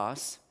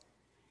logos,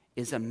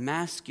 is a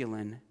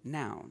masculine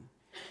noun.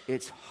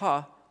 It's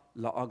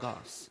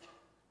ha-logos.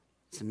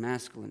 It's a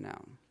masculine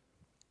noun.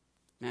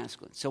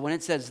 Masculine. So when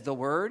it says the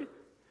word,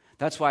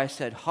 that's why I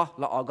said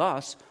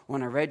ha-logos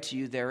when I read to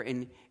you there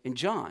in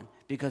John,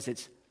 because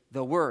it's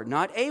the word,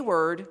 not a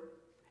word,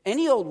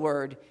 any old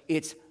word,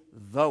 it's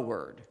the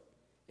word,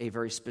 a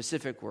very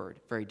specific word,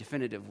 very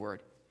definitive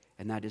word,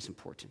 and that is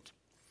important.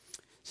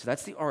 So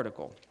that's the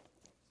article.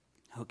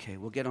 Okay,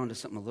 we'll get on to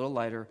something a little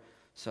lighter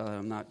so that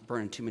I'm not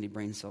burning too many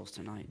brain cells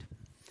tonight.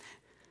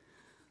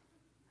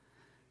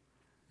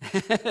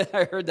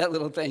 I heard that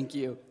little thank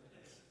you.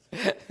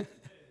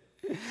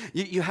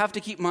 You have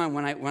to keep in mind,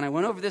 when I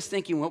went over this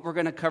thinking what we're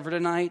going to cover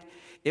tonight,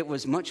 it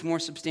was much more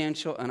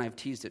substantial, and I've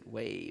teased it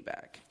way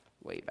back.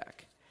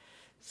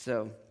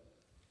 So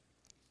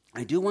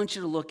I do want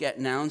you to look at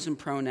nouns and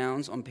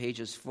pronouns on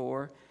pages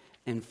 4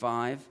 and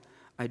 5.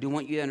 I do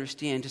want you to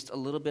understand just a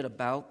little bit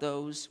about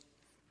those.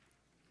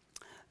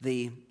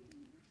 The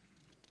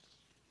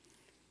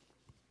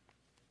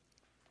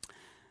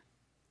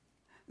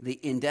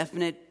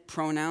indefinite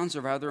pronouns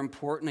are rather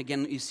important.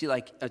 Again, you see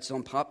like it's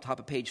on top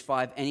of page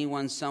 5,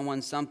 anyone,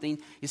 someone, something.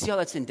 You see how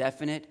that's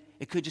indefinite?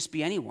 It could just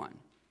be anyone.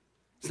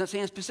 It's not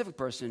saying a specific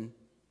person,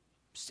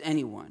 just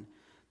anyone.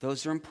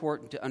 Those are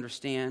important to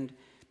understand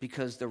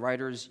because the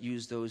writers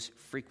use those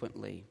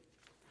frequently.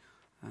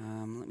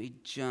 Let me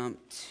jump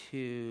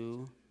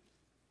to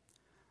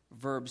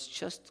verbs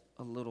just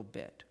a little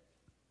bit.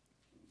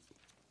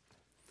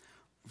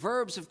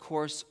 Verbs, of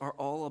course, are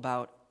all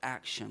about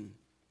action.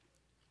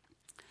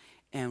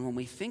 And when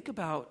we think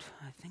about,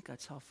 I think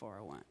that's how far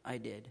I went. I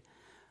did.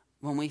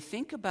 When we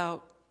think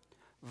about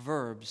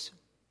verbs,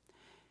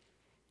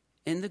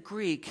 in the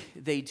Greek,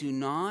 they do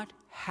not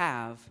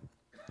have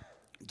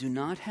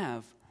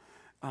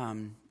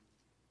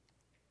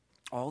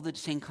all the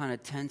same kind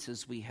of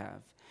tenses we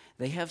have.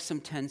 They have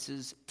some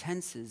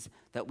tenses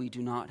that we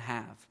do not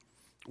have.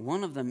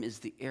 One of them is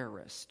the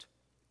aorist.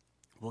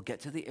 We'll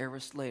get to the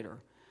aorist later.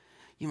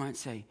 You might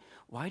say,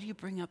 why do you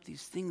bring up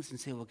these things and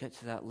say we'll get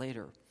to that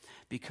later?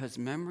 Because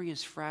memory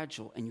is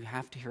fragile and you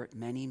have to hear it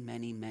many,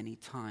 many, many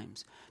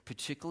times,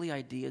 particularly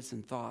ideas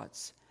and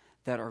thoughts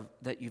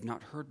that you've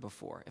not heard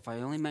before. If I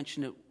only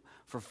mention it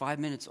for 5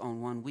 minutes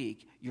on 1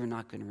 week, you're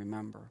not going to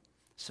remember.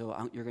 So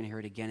you're going to hear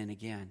it again and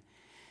again.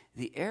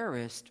 The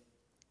aorist,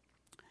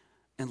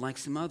 and like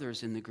some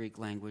others in the Greek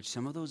language,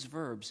 some of those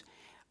verbs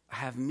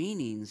have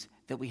meanings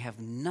that we have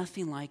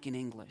nothing like in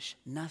English,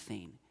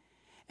 nothing.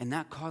 And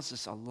that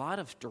causes a lot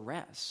of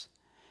duress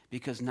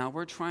because now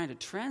we're trying to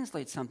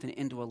translate something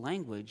into a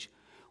language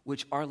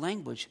which our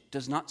language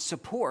does not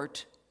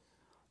support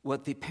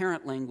what the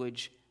parent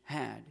language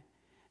had.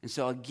 And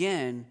so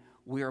again,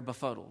 we are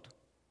befuddled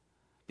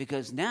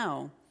because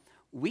now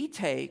we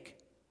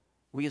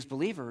as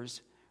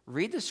believers,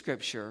 read the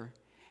scripture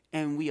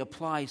and we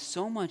apply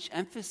so much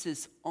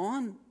emphasis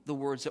on the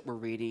words that we're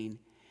reading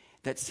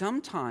that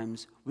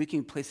sometimes we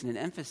can place an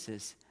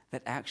emphasis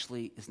that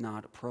actually is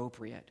not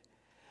appropriate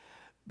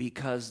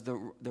because the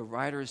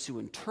writers who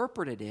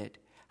interpreted it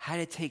had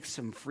to take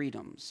some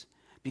freedoms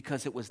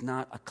because it was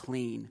not a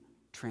clean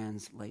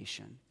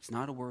translation. It's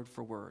not a word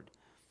for word.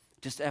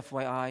 Just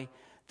FYI,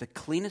 the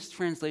cleanest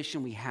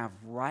translation we have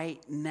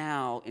right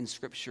now in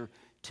Scripture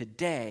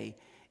today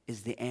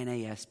is the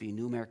NASB,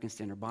 New American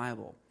Standard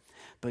Bible.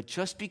 But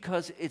just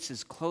because it's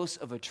as close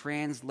of a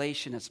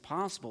translation as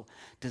possible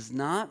does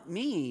not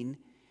mean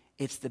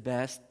it's the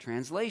best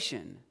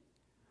translation.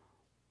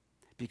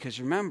 Because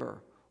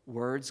remember,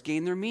 words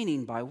gain their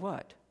meaning by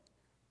what?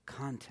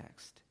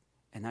 Context.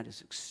 And that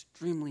is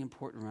extremely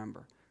important to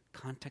remember.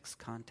 Context,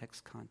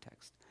 context,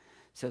 context.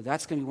 So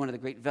that's going to be one of the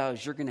great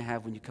values you're going to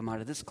have when you come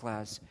out of this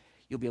class.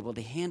 You'll be able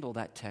to handle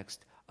that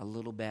text a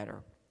little better.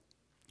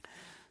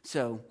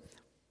 So,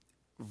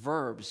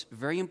 verbs,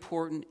 very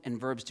important, and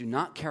verbs do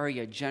not carry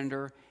a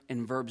gender,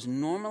 and verbs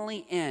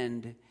normally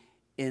end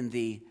in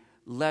the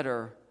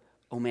letter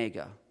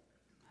omega.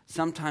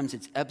 Sometimes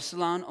it's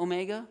epsilon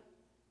omega,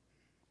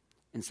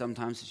 and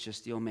sometimes it's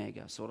just the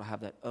omega, so it'll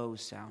have that O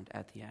sound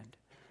at the end.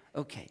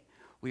 Okay,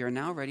 we are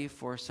now ready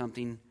for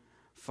something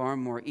far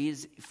more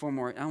easy, I don't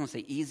want to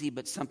say easy,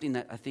 but something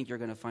that I think you're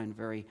going to find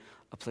very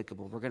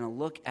applicable. We're going to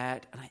look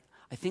at, and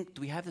I think,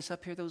 do we have this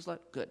up here?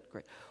 Good,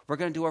 great. We're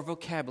going to do our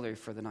vocabulary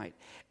for the night.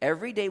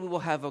 Every day we will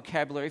have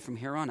vocabulary from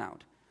here on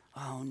out.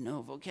 Oh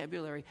no,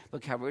 vocabulary.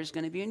 Vocabulary is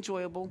going to be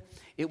enjoyable.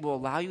 It will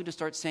allow you to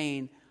start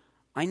saying,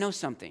 I know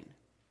something.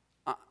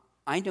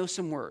 I know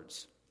some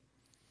words.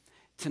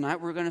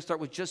 Tonight we're going to start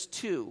with just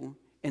 2.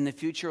 In the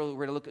future we're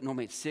going to look at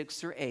normally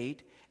 6 or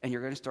 8, and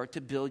you're going to start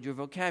to build your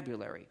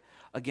vocabulary.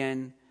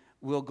 Again,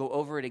 we'll go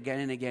over it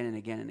again and again and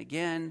again and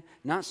again,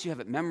 not so you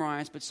have it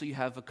memorized, but so you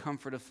have a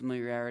comfort of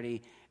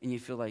familiarity and you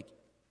feel like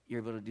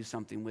you're able to do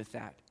something with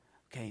that.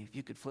 Okay, if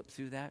you could flip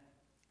through that.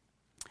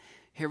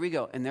 Here we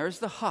go. And there's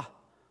the ha.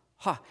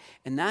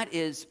 And that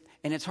is,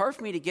 and it's hard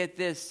for me to get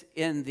this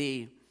in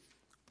the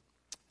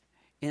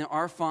in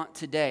our font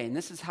today, and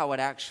this is how it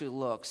actually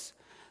looks.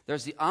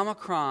 There's the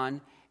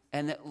Omicron,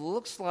 and it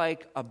looks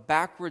like a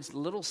backwards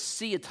little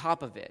C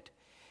atop of it.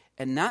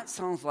 And that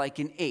sounds like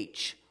an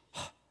H.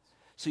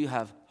 So you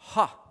have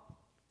ha,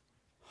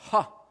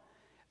 ha.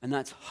 And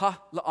that's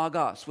ha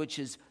la'agos, which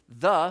is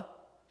the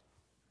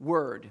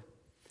word.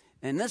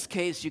 In this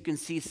case, you can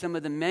see some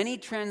of the many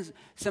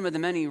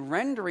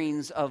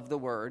renderings of the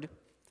word.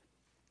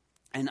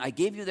 And I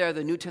gave you there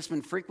the New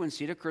Testament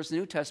frequency. It occurs in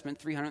the New Testament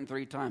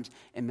 330 times.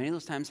 And many of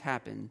those times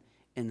happen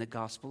in the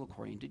Gospel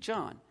according to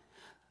John.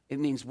 It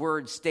means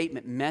word,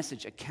 statement,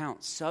 message,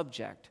 account,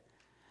 subject.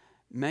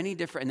 Many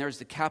different, and there's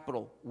the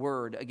capital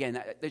word. Again,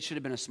 that should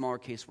have been a smaller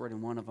case word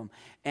in one of them.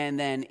 And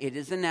then it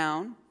is a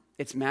noun,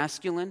 it's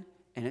masculine,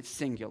 and it's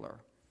singular.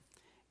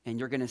 And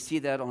you're going to see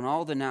that on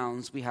all the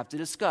nouns we have to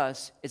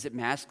discuss. Is it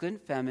masculine,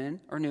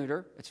 feminine, or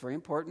neuter? It's very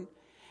important.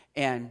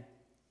 And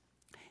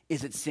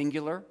is it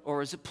singular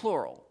or is it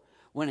plural?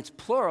 When it's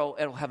plural,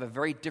 it'll have a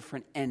very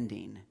different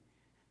ending.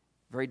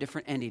 Very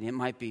different ending. It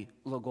might be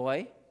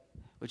logoi,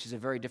 which is a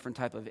very different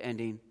type of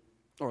ending,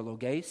 or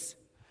loges.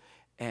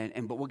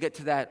 But we'll get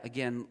to that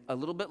again a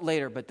little bit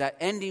later, but that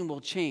ending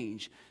will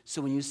change.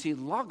 So when you see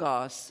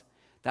logos,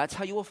 that's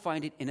how you will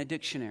find it in a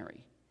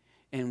dictionary.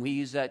 And we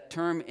use that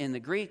term in the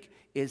Greek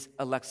is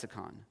a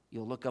lexicon.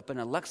 You'll look up in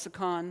a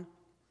lexicon,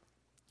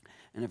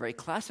 and a very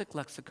classic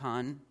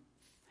lexicon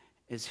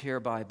is here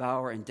by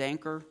Bauer and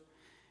Danker,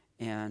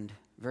 and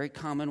very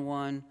common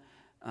one.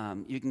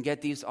 You can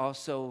get these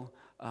also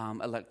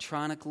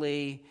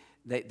electronically.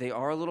 They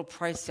are a little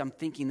pricey. I'm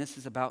thinking this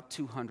is about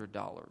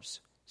 $200.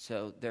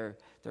 So there's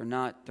a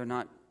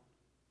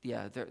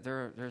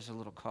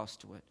little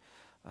cost to it.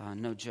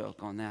 No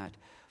joke on that.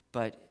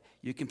 But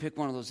you can pick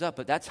one of those up,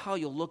 but that's how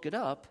you'll look it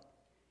up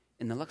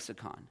in the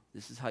lexicon.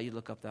 This is how you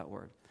look up that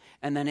word.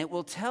 And then it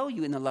will tell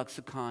you in the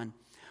lexicon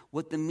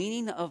what the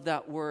meaning of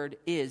that word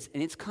is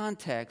in its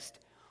context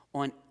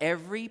on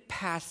every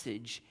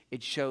passage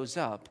it shows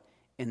up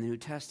in the New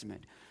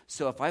Testament.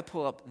 So if I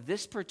pull up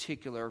this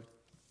particular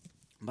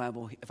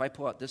Bible, if I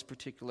pull out this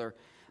particular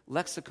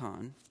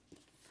lexicon,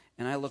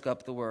 and I look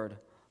up the word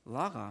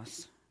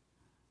logos,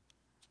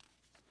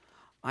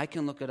 I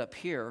can look it up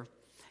here.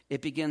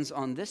 It begins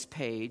on this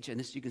page, and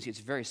this you can see it's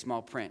very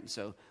small print,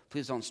 so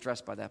please don't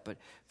stress by that, but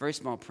very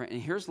small print.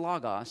 And here's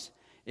logos.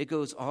 It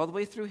goes all the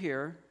way through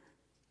here.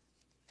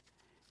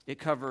 It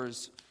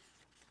covers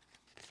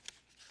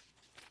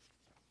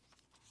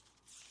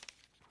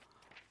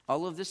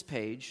all of this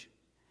page,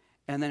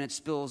 and then it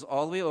spills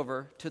all the way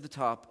over to the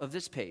top of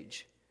this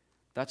page.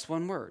 That's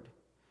one word.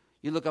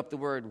 You look up the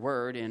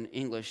word in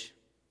English,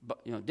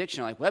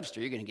 dictionary like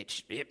Webster, you're going to get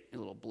a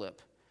little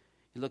blip.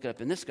 You look it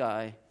up in this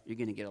guy, you're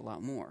going to get a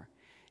lot more.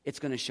 It's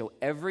going to show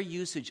every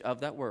usage of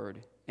that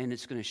word, and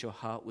it's going to show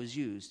how it was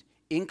used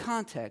in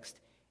context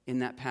in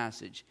that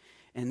passage.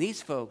 And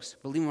these folks,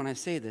 believe me when I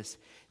say this,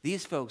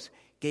 these folks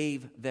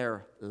gave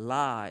their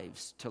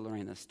lives to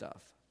learning this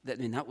stuff.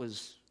 That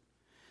was,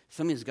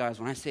 some of these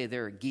guys, when I say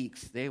they're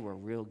geeks, they were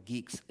real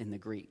geeks in the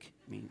Greek.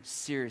 I mean,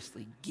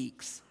 seriously,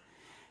 geeks.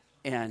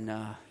 And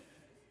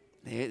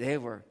they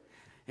were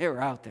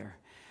out there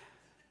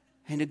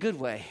in a good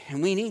way.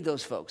 And we need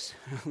those folks.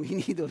 We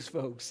need those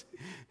folks.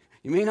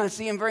 You may not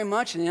see them very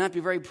much, and they may not be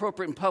very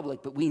appropriate in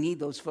public, but we need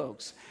those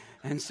folks.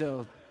 And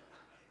so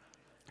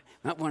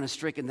I might want to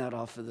straighten that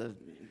off of the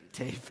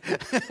tape.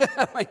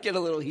 I might get a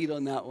little heat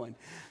on that one.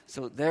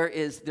 So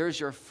there's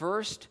your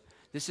first,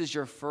 this is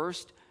your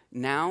first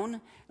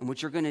noun. And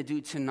what you're going to do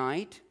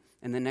tonight,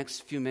 in the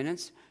next few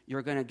minutes,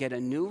 you're going to get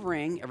a new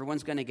ring.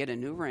 Everyone's going to get a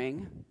new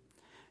ring.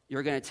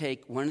 You're going to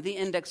take one of the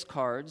index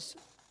cards,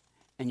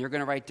 and you're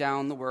going to write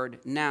down the word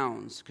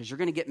nouns, because you're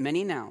going to get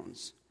many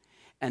nouns.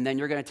 And then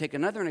you're going to take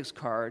another index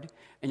card,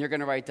 and you're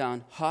going to write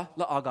down ha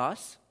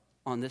la'agos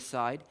on this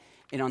side.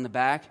 And on the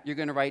back, you're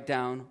going to write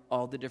down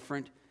all the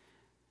different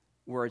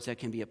words that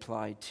can be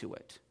applied to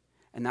it.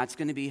 And that's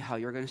going to be how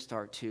you're going to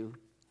start to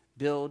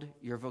build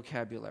your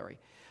vocabulary.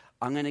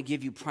 I'm going to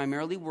give you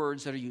primarily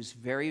words that are used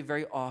very,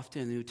 very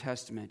often in the New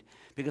Testament,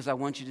 because I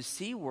want you to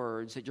see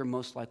words that you're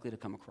most likely to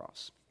come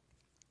across.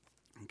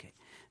 Okay.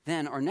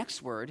 Then our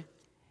next word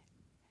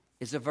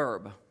is a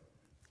verb.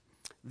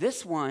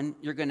 This one,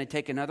 you're going to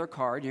take another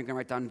card, you're going to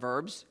write down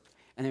verbs,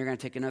 and then you're going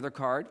to take another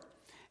card,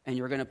 and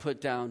you're going to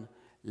put down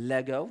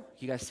Lego.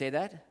 You guys say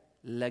that?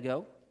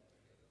 Lego.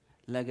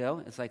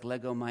 Lego. It's like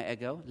Lego my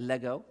ego.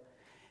 Lego.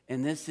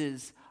 And this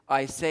is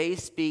I say,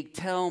 speak,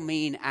 tell,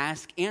 mean,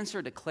 ask,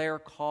 answer, declare,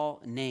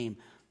 call, name.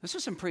 Those are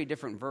some pretty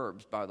different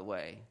verbs, by the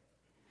way.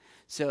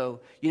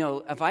 So,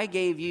 if I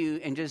gave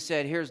you and just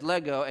said, here's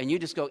Lego, and you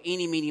just go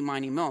eeny, meeny,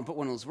 miny, mo, and put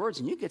one of those words,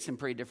 and you get some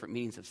pretty different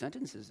meanings of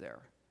sentences there.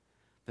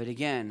 But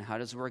again, how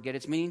does the word get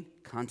its meaning?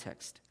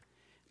 Context.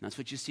 And that's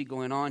what you see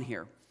going on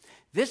here.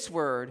 This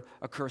word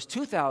occurs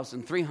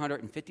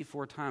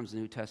 2,354 times in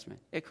the New Testament.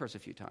 It occurs a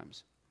few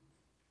times.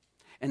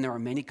 And there are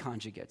many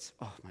conjugates.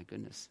 Oh, my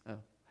goodness. Oh.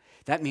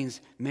 That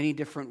means many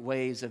different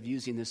ways of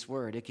using this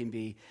word. It can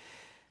be,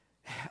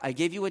 I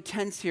gave you a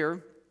tense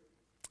here,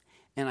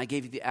 and I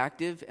gave you the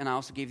active, and I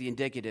also gave you the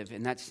indicative.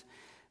 And that's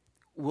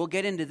We'll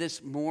get into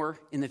this more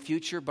in the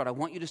future, but I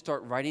want you to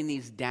start writing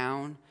these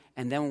down,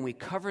 and then when we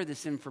cover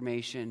this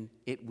information,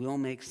 it will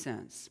make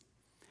sense.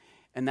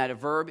 And that a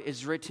verb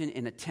is written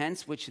in a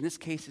tense, which in this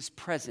case is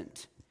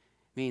present.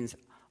 Means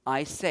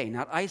I say,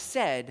 not I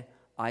said,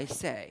 I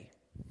say.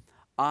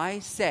 I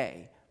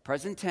say,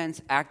 present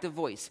tense, active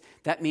voice.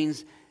 That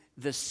means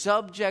the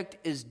subject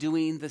is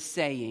doing the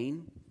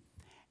saying,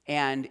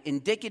 and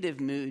indicative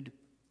mood,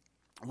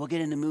 we'll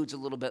get into moods a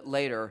little bit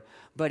later,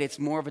 but it's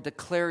more of a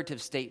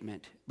declarative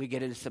statement. We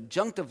get into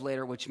subjunctive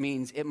later, which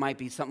means it might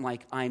be something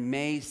like I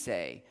may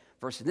say,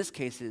 versus in this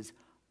case is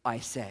I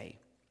say.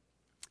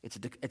 It's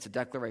a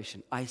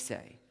declaration. I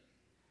say.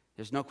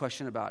 There's no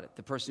question about it.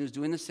 The person who's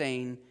doing the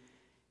saying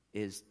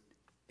is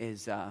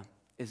not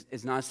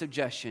a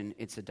suggestion,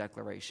 it's a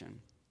declaration.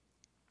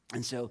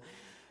 And so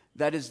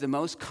that is the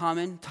most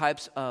common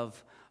types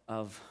of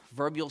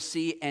verb you'll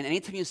see, and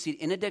anytime you see it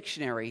in a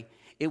dictionary,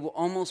 it will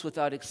almost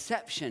without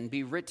exception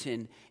be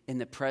written in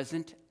the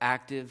present,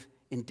 active,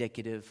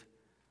 indicative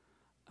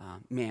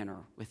manner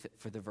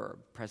for the verb.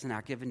 Present,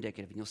 active,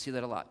 indicative. And you'll see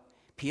that a lot.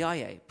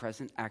 PIA,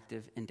 present,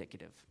 active,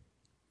 indicative.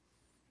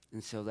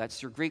 And so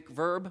that's your Greek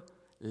verb,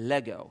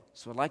 lego.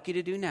 So what I'd like you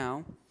to do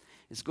now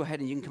is go ahead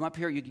and you can come up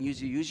here. You can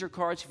use your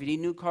cards. If you need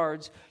new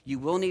cards, you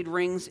will need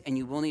rings and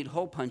you will need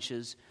hole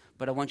punches.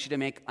 But I want you to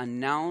make a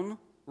noun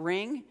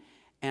ring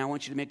and I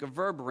want you to make a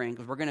verb ring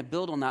because we're going to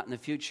build on that in the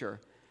future.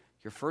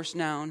 Your first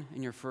noun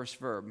and your first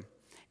verb.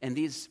 And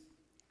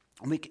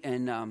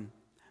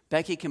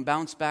Becky can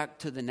bounce back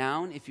to the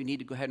noun if you need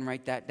to go ahead and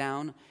write that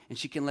down. And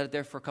she can let it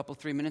there for a couple,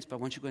 3 minutes. But I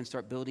want you to go ahead and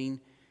start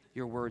building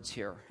your words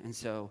here. And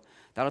so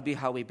that'll be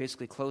how we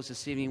basically close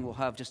this evening. We'll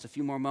have just a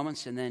few more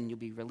moments and then you'll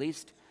be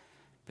released.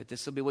 But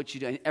this will be what you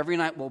do. And every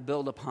night we'll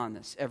build upon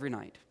this. Every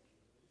night.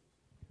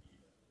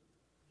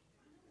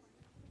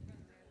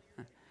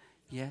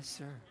 Yes,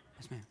 sir.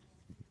 Yes, ma'am.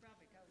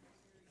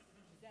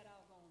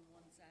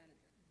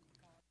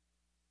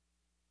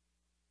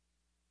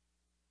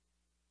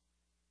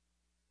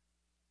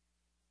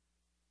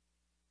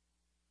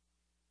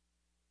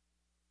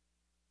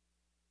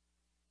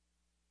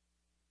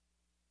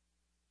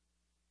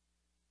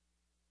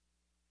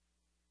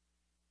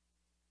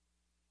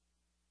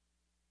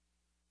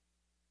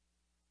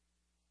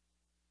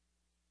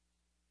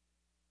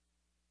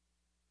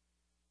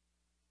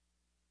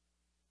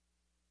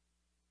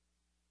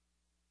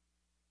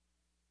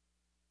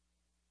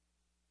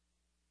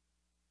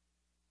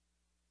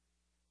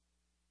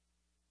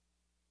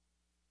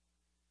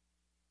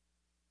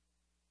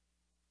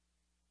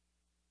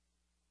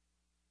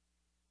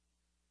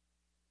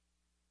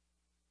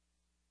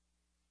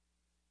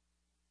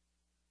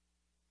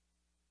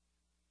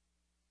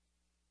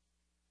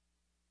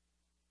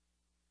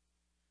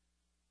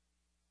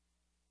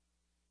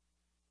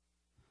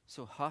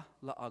 So ha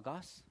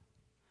la'agas,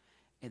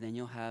 and then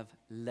you'll have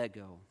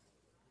lego.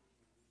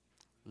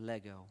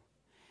 Lego.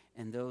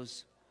 And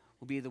those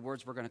will be the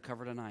words we're going to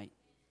cover tonight.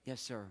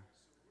 Yes, sir.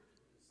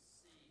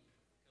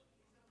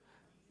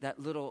 That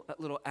little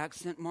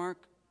accent mark,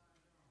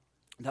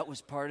 that was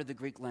part of the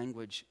Greek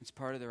language. It's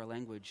part of their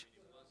language.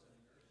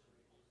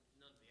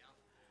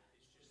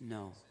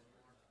 No.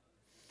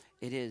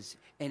 It is.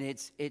 And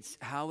it's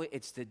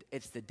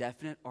the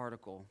definite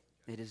article.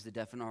 It is the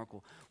definite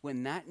article.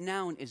 When that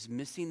noun is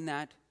missing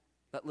that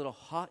little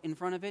ha in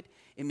front of it,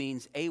 it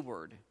means a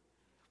word,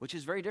 which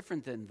is very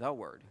different than the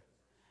word.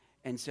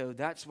 And so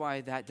that's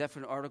why that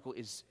definite article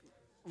is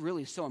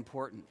really so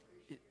important.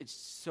 It's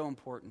so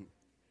important.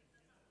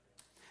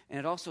 And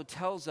it also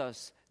tells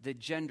us the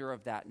gender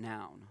of that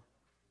noun,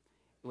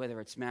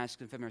 whether it's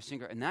masculine, feminine, or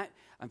singular, and that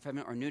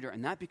feminine or neuter,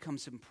 and that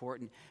becomes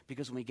important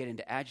because when we get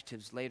into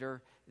adjectives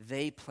later,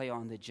 they play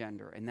on the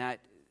gender, and that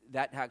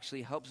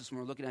actually helps us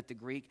when we're looking at the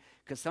Greek,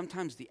 because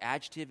sometimes the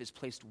adjective is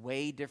placed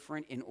way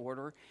different in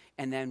order,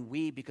 and then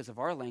we, because of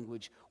our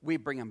language, we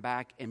bring them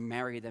back and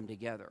marry them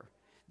together.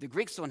 The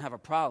Greeks don't have a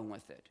problem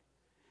with it.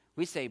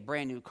 We say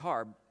brand new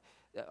car,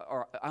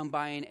 or I'm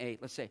buying a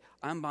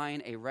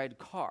red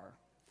car.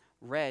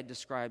 Red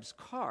describes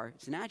car,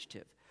 it's an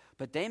adjective.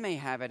 But they may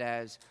have it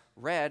as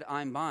red,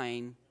 I'm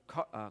buying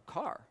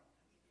car.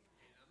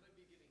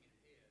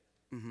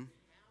 Mm-hmm.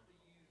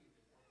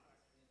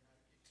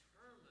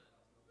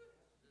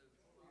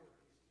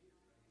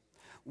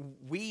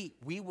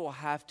 We will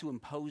have to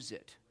impose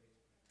it.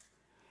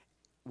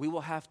 We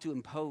will have to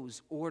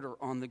impose order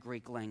on the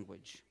Greek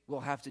language. We'll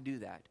have to do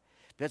that.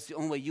 That's the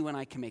only way you and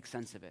I can make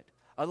sense of it.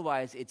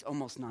 Otherwise, it's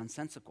almost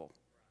nonsensical.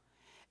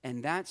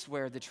 And that's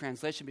where the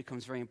translation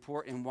becomes very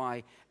important, and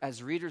why,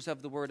 as readers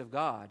of the Word of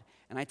God,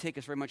 and I take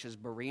us very much as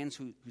Bereans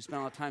who spend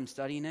a lot of time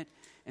studying it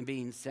and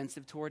being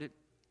sensitive toward it,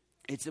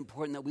 it's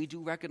important that we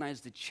do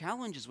recognize the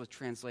challenges with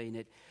translating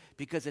it,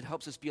 because it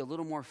helps us be a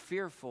little more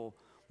fearful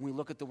when we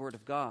look at the Word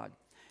of God.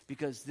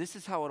 Because this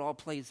is how it all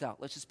plays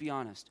out. Let's just be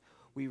honest.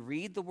 We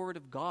read the Word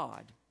of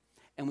God,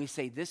 and we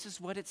say, this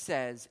is what it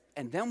says,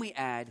 and then we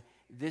add,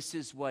 this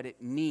is what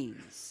it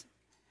means.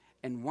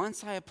 And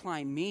once I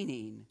apply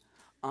meaning,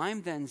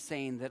 I'm then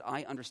saying that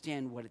I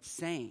understand what it's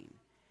saying.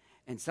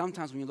 And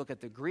sometimes when you look at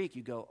the Greek,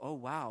 you go, oh,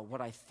 wow,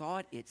 what I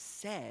thought it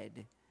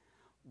said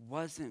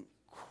wasn't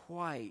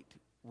quite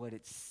what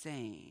it's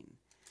saying.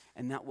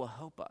 And that will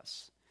help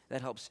us.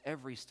 That helps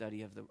every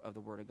study of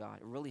the Word of God.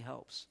 It really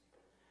helps.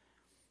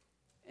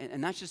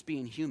 And that's just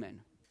being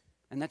human.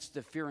 And that's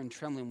the fear and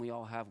trembling we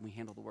all have when we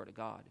handle the Word of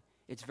God.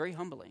 It's very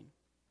humbling.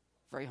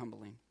 Very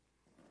humbling.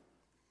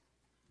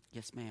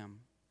 Yes, ma'am.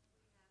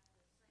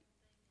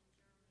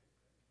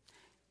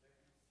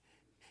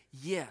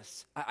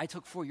 Yes. I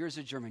took 4 years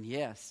of German.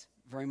 Yes,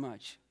 very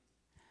much.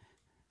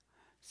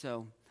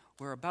 So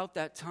we're about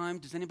that time.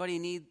 Does anybody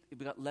need,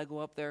 we got Lego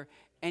up there.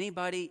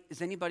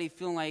 Is anybody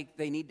feeling like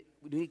do we need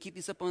to keep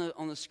these up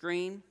on the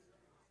screen?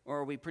 Or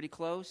are we pretty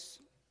close?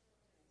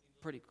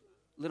 Pretty,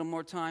 little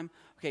more time.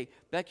 Okay,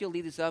 Becky will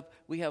lead us up.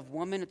 We have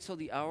 1 minute till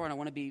the hour, and I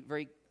want to be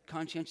very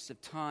conscientious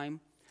of time.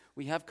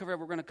 We have covered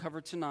what we're going to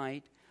cover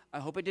tonight. I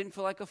hope it didn't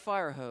feel like a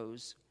fire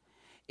hose.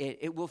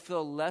 It will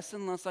feel less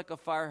and less like a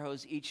fire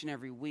hose each and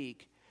every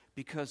week,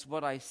 because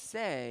what I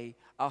say,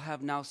 I'll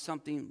have now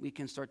something we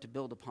can start to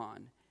build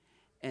upon.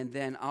 And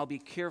then I'll be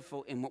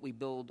careful in what we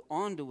build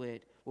onto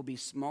it will be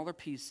smaller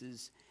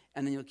pieces,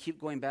 and then you'll keep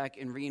going back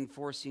and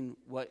reinforcing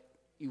what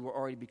you were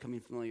already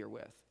becoming familiar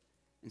with.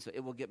 And so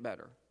it will get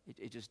better.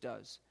 It just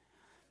does.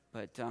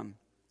 But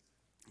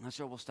that's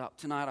where we'll stop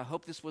tonight. I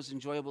hope this was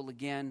enjoyable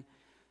again.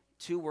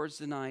 2 words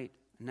tonight,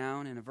 a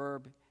noun and a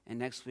verb. And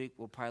next week,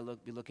 we'll probably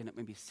be looking at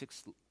maybe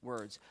 6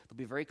 words. They'll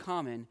be very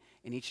common.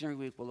 And each and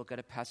every week, we'll look at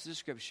a passage of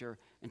Scripture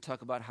and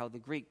talk about how the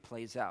Greek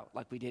plays out,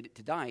 like we did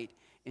tonight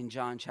in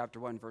John chapter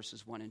 1,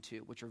 verses 1 and 2,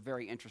 which are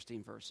very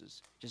interesting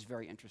verses, just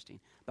very interesting,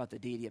 about the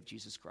deity of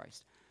Jesus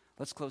Christ.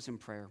 Let's close in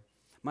prayer.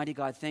 Mighty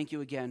God, thank you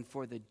again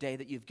for the day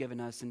that you've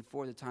given us and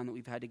for the time that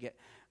we've had to get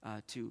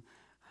to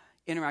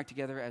interact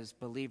together as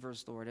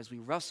believers, Lord, as we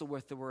wrestle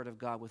with the Word of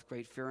God with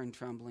great fear and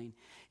trembling.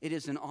 It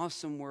is an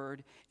awesome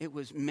Word. It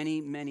was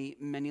many, many,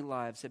 many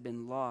lives have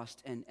been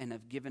lost and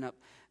have given up,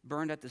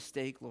 burned at the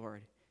stake,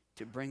 Lord,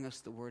 to bring us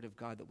the Word of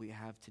God that we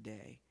have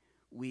today.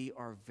 We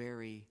are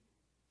very,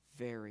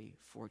 very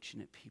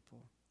fortunate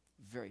people,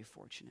 very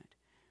fortunate.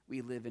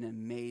 We live in an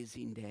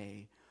amazing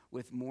day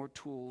with more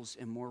tools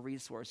and more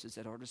resources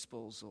at our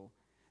disposal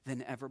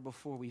than ever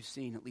before we've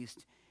seen, at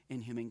least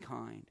in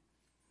humankind.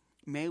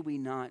 May we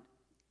not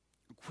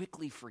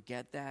quickly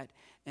forget that,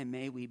 and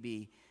may we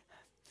be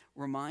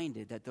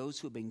reminded that those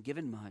who have been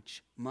given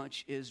much,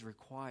 much is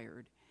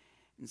required.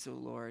 And so,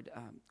 Lord,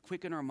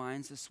 quicken our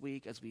minds this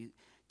week as we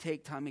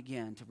take time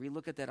again to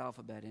relook at that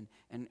alphabet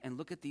and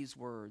look at these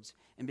words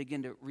and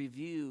begin to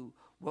review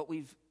what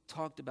we've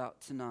talked about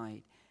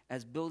tonight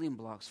as building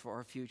blocks for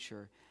our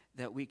future,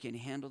 that we can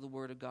handle the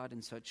Word of God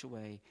in such a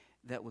way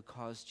that would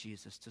cause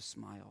Jesus to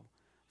smile.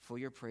 For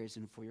your praise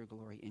and for your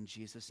glory, in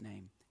Jesus'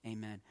 name,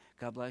 amen.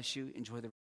 God bless you. Enjoy the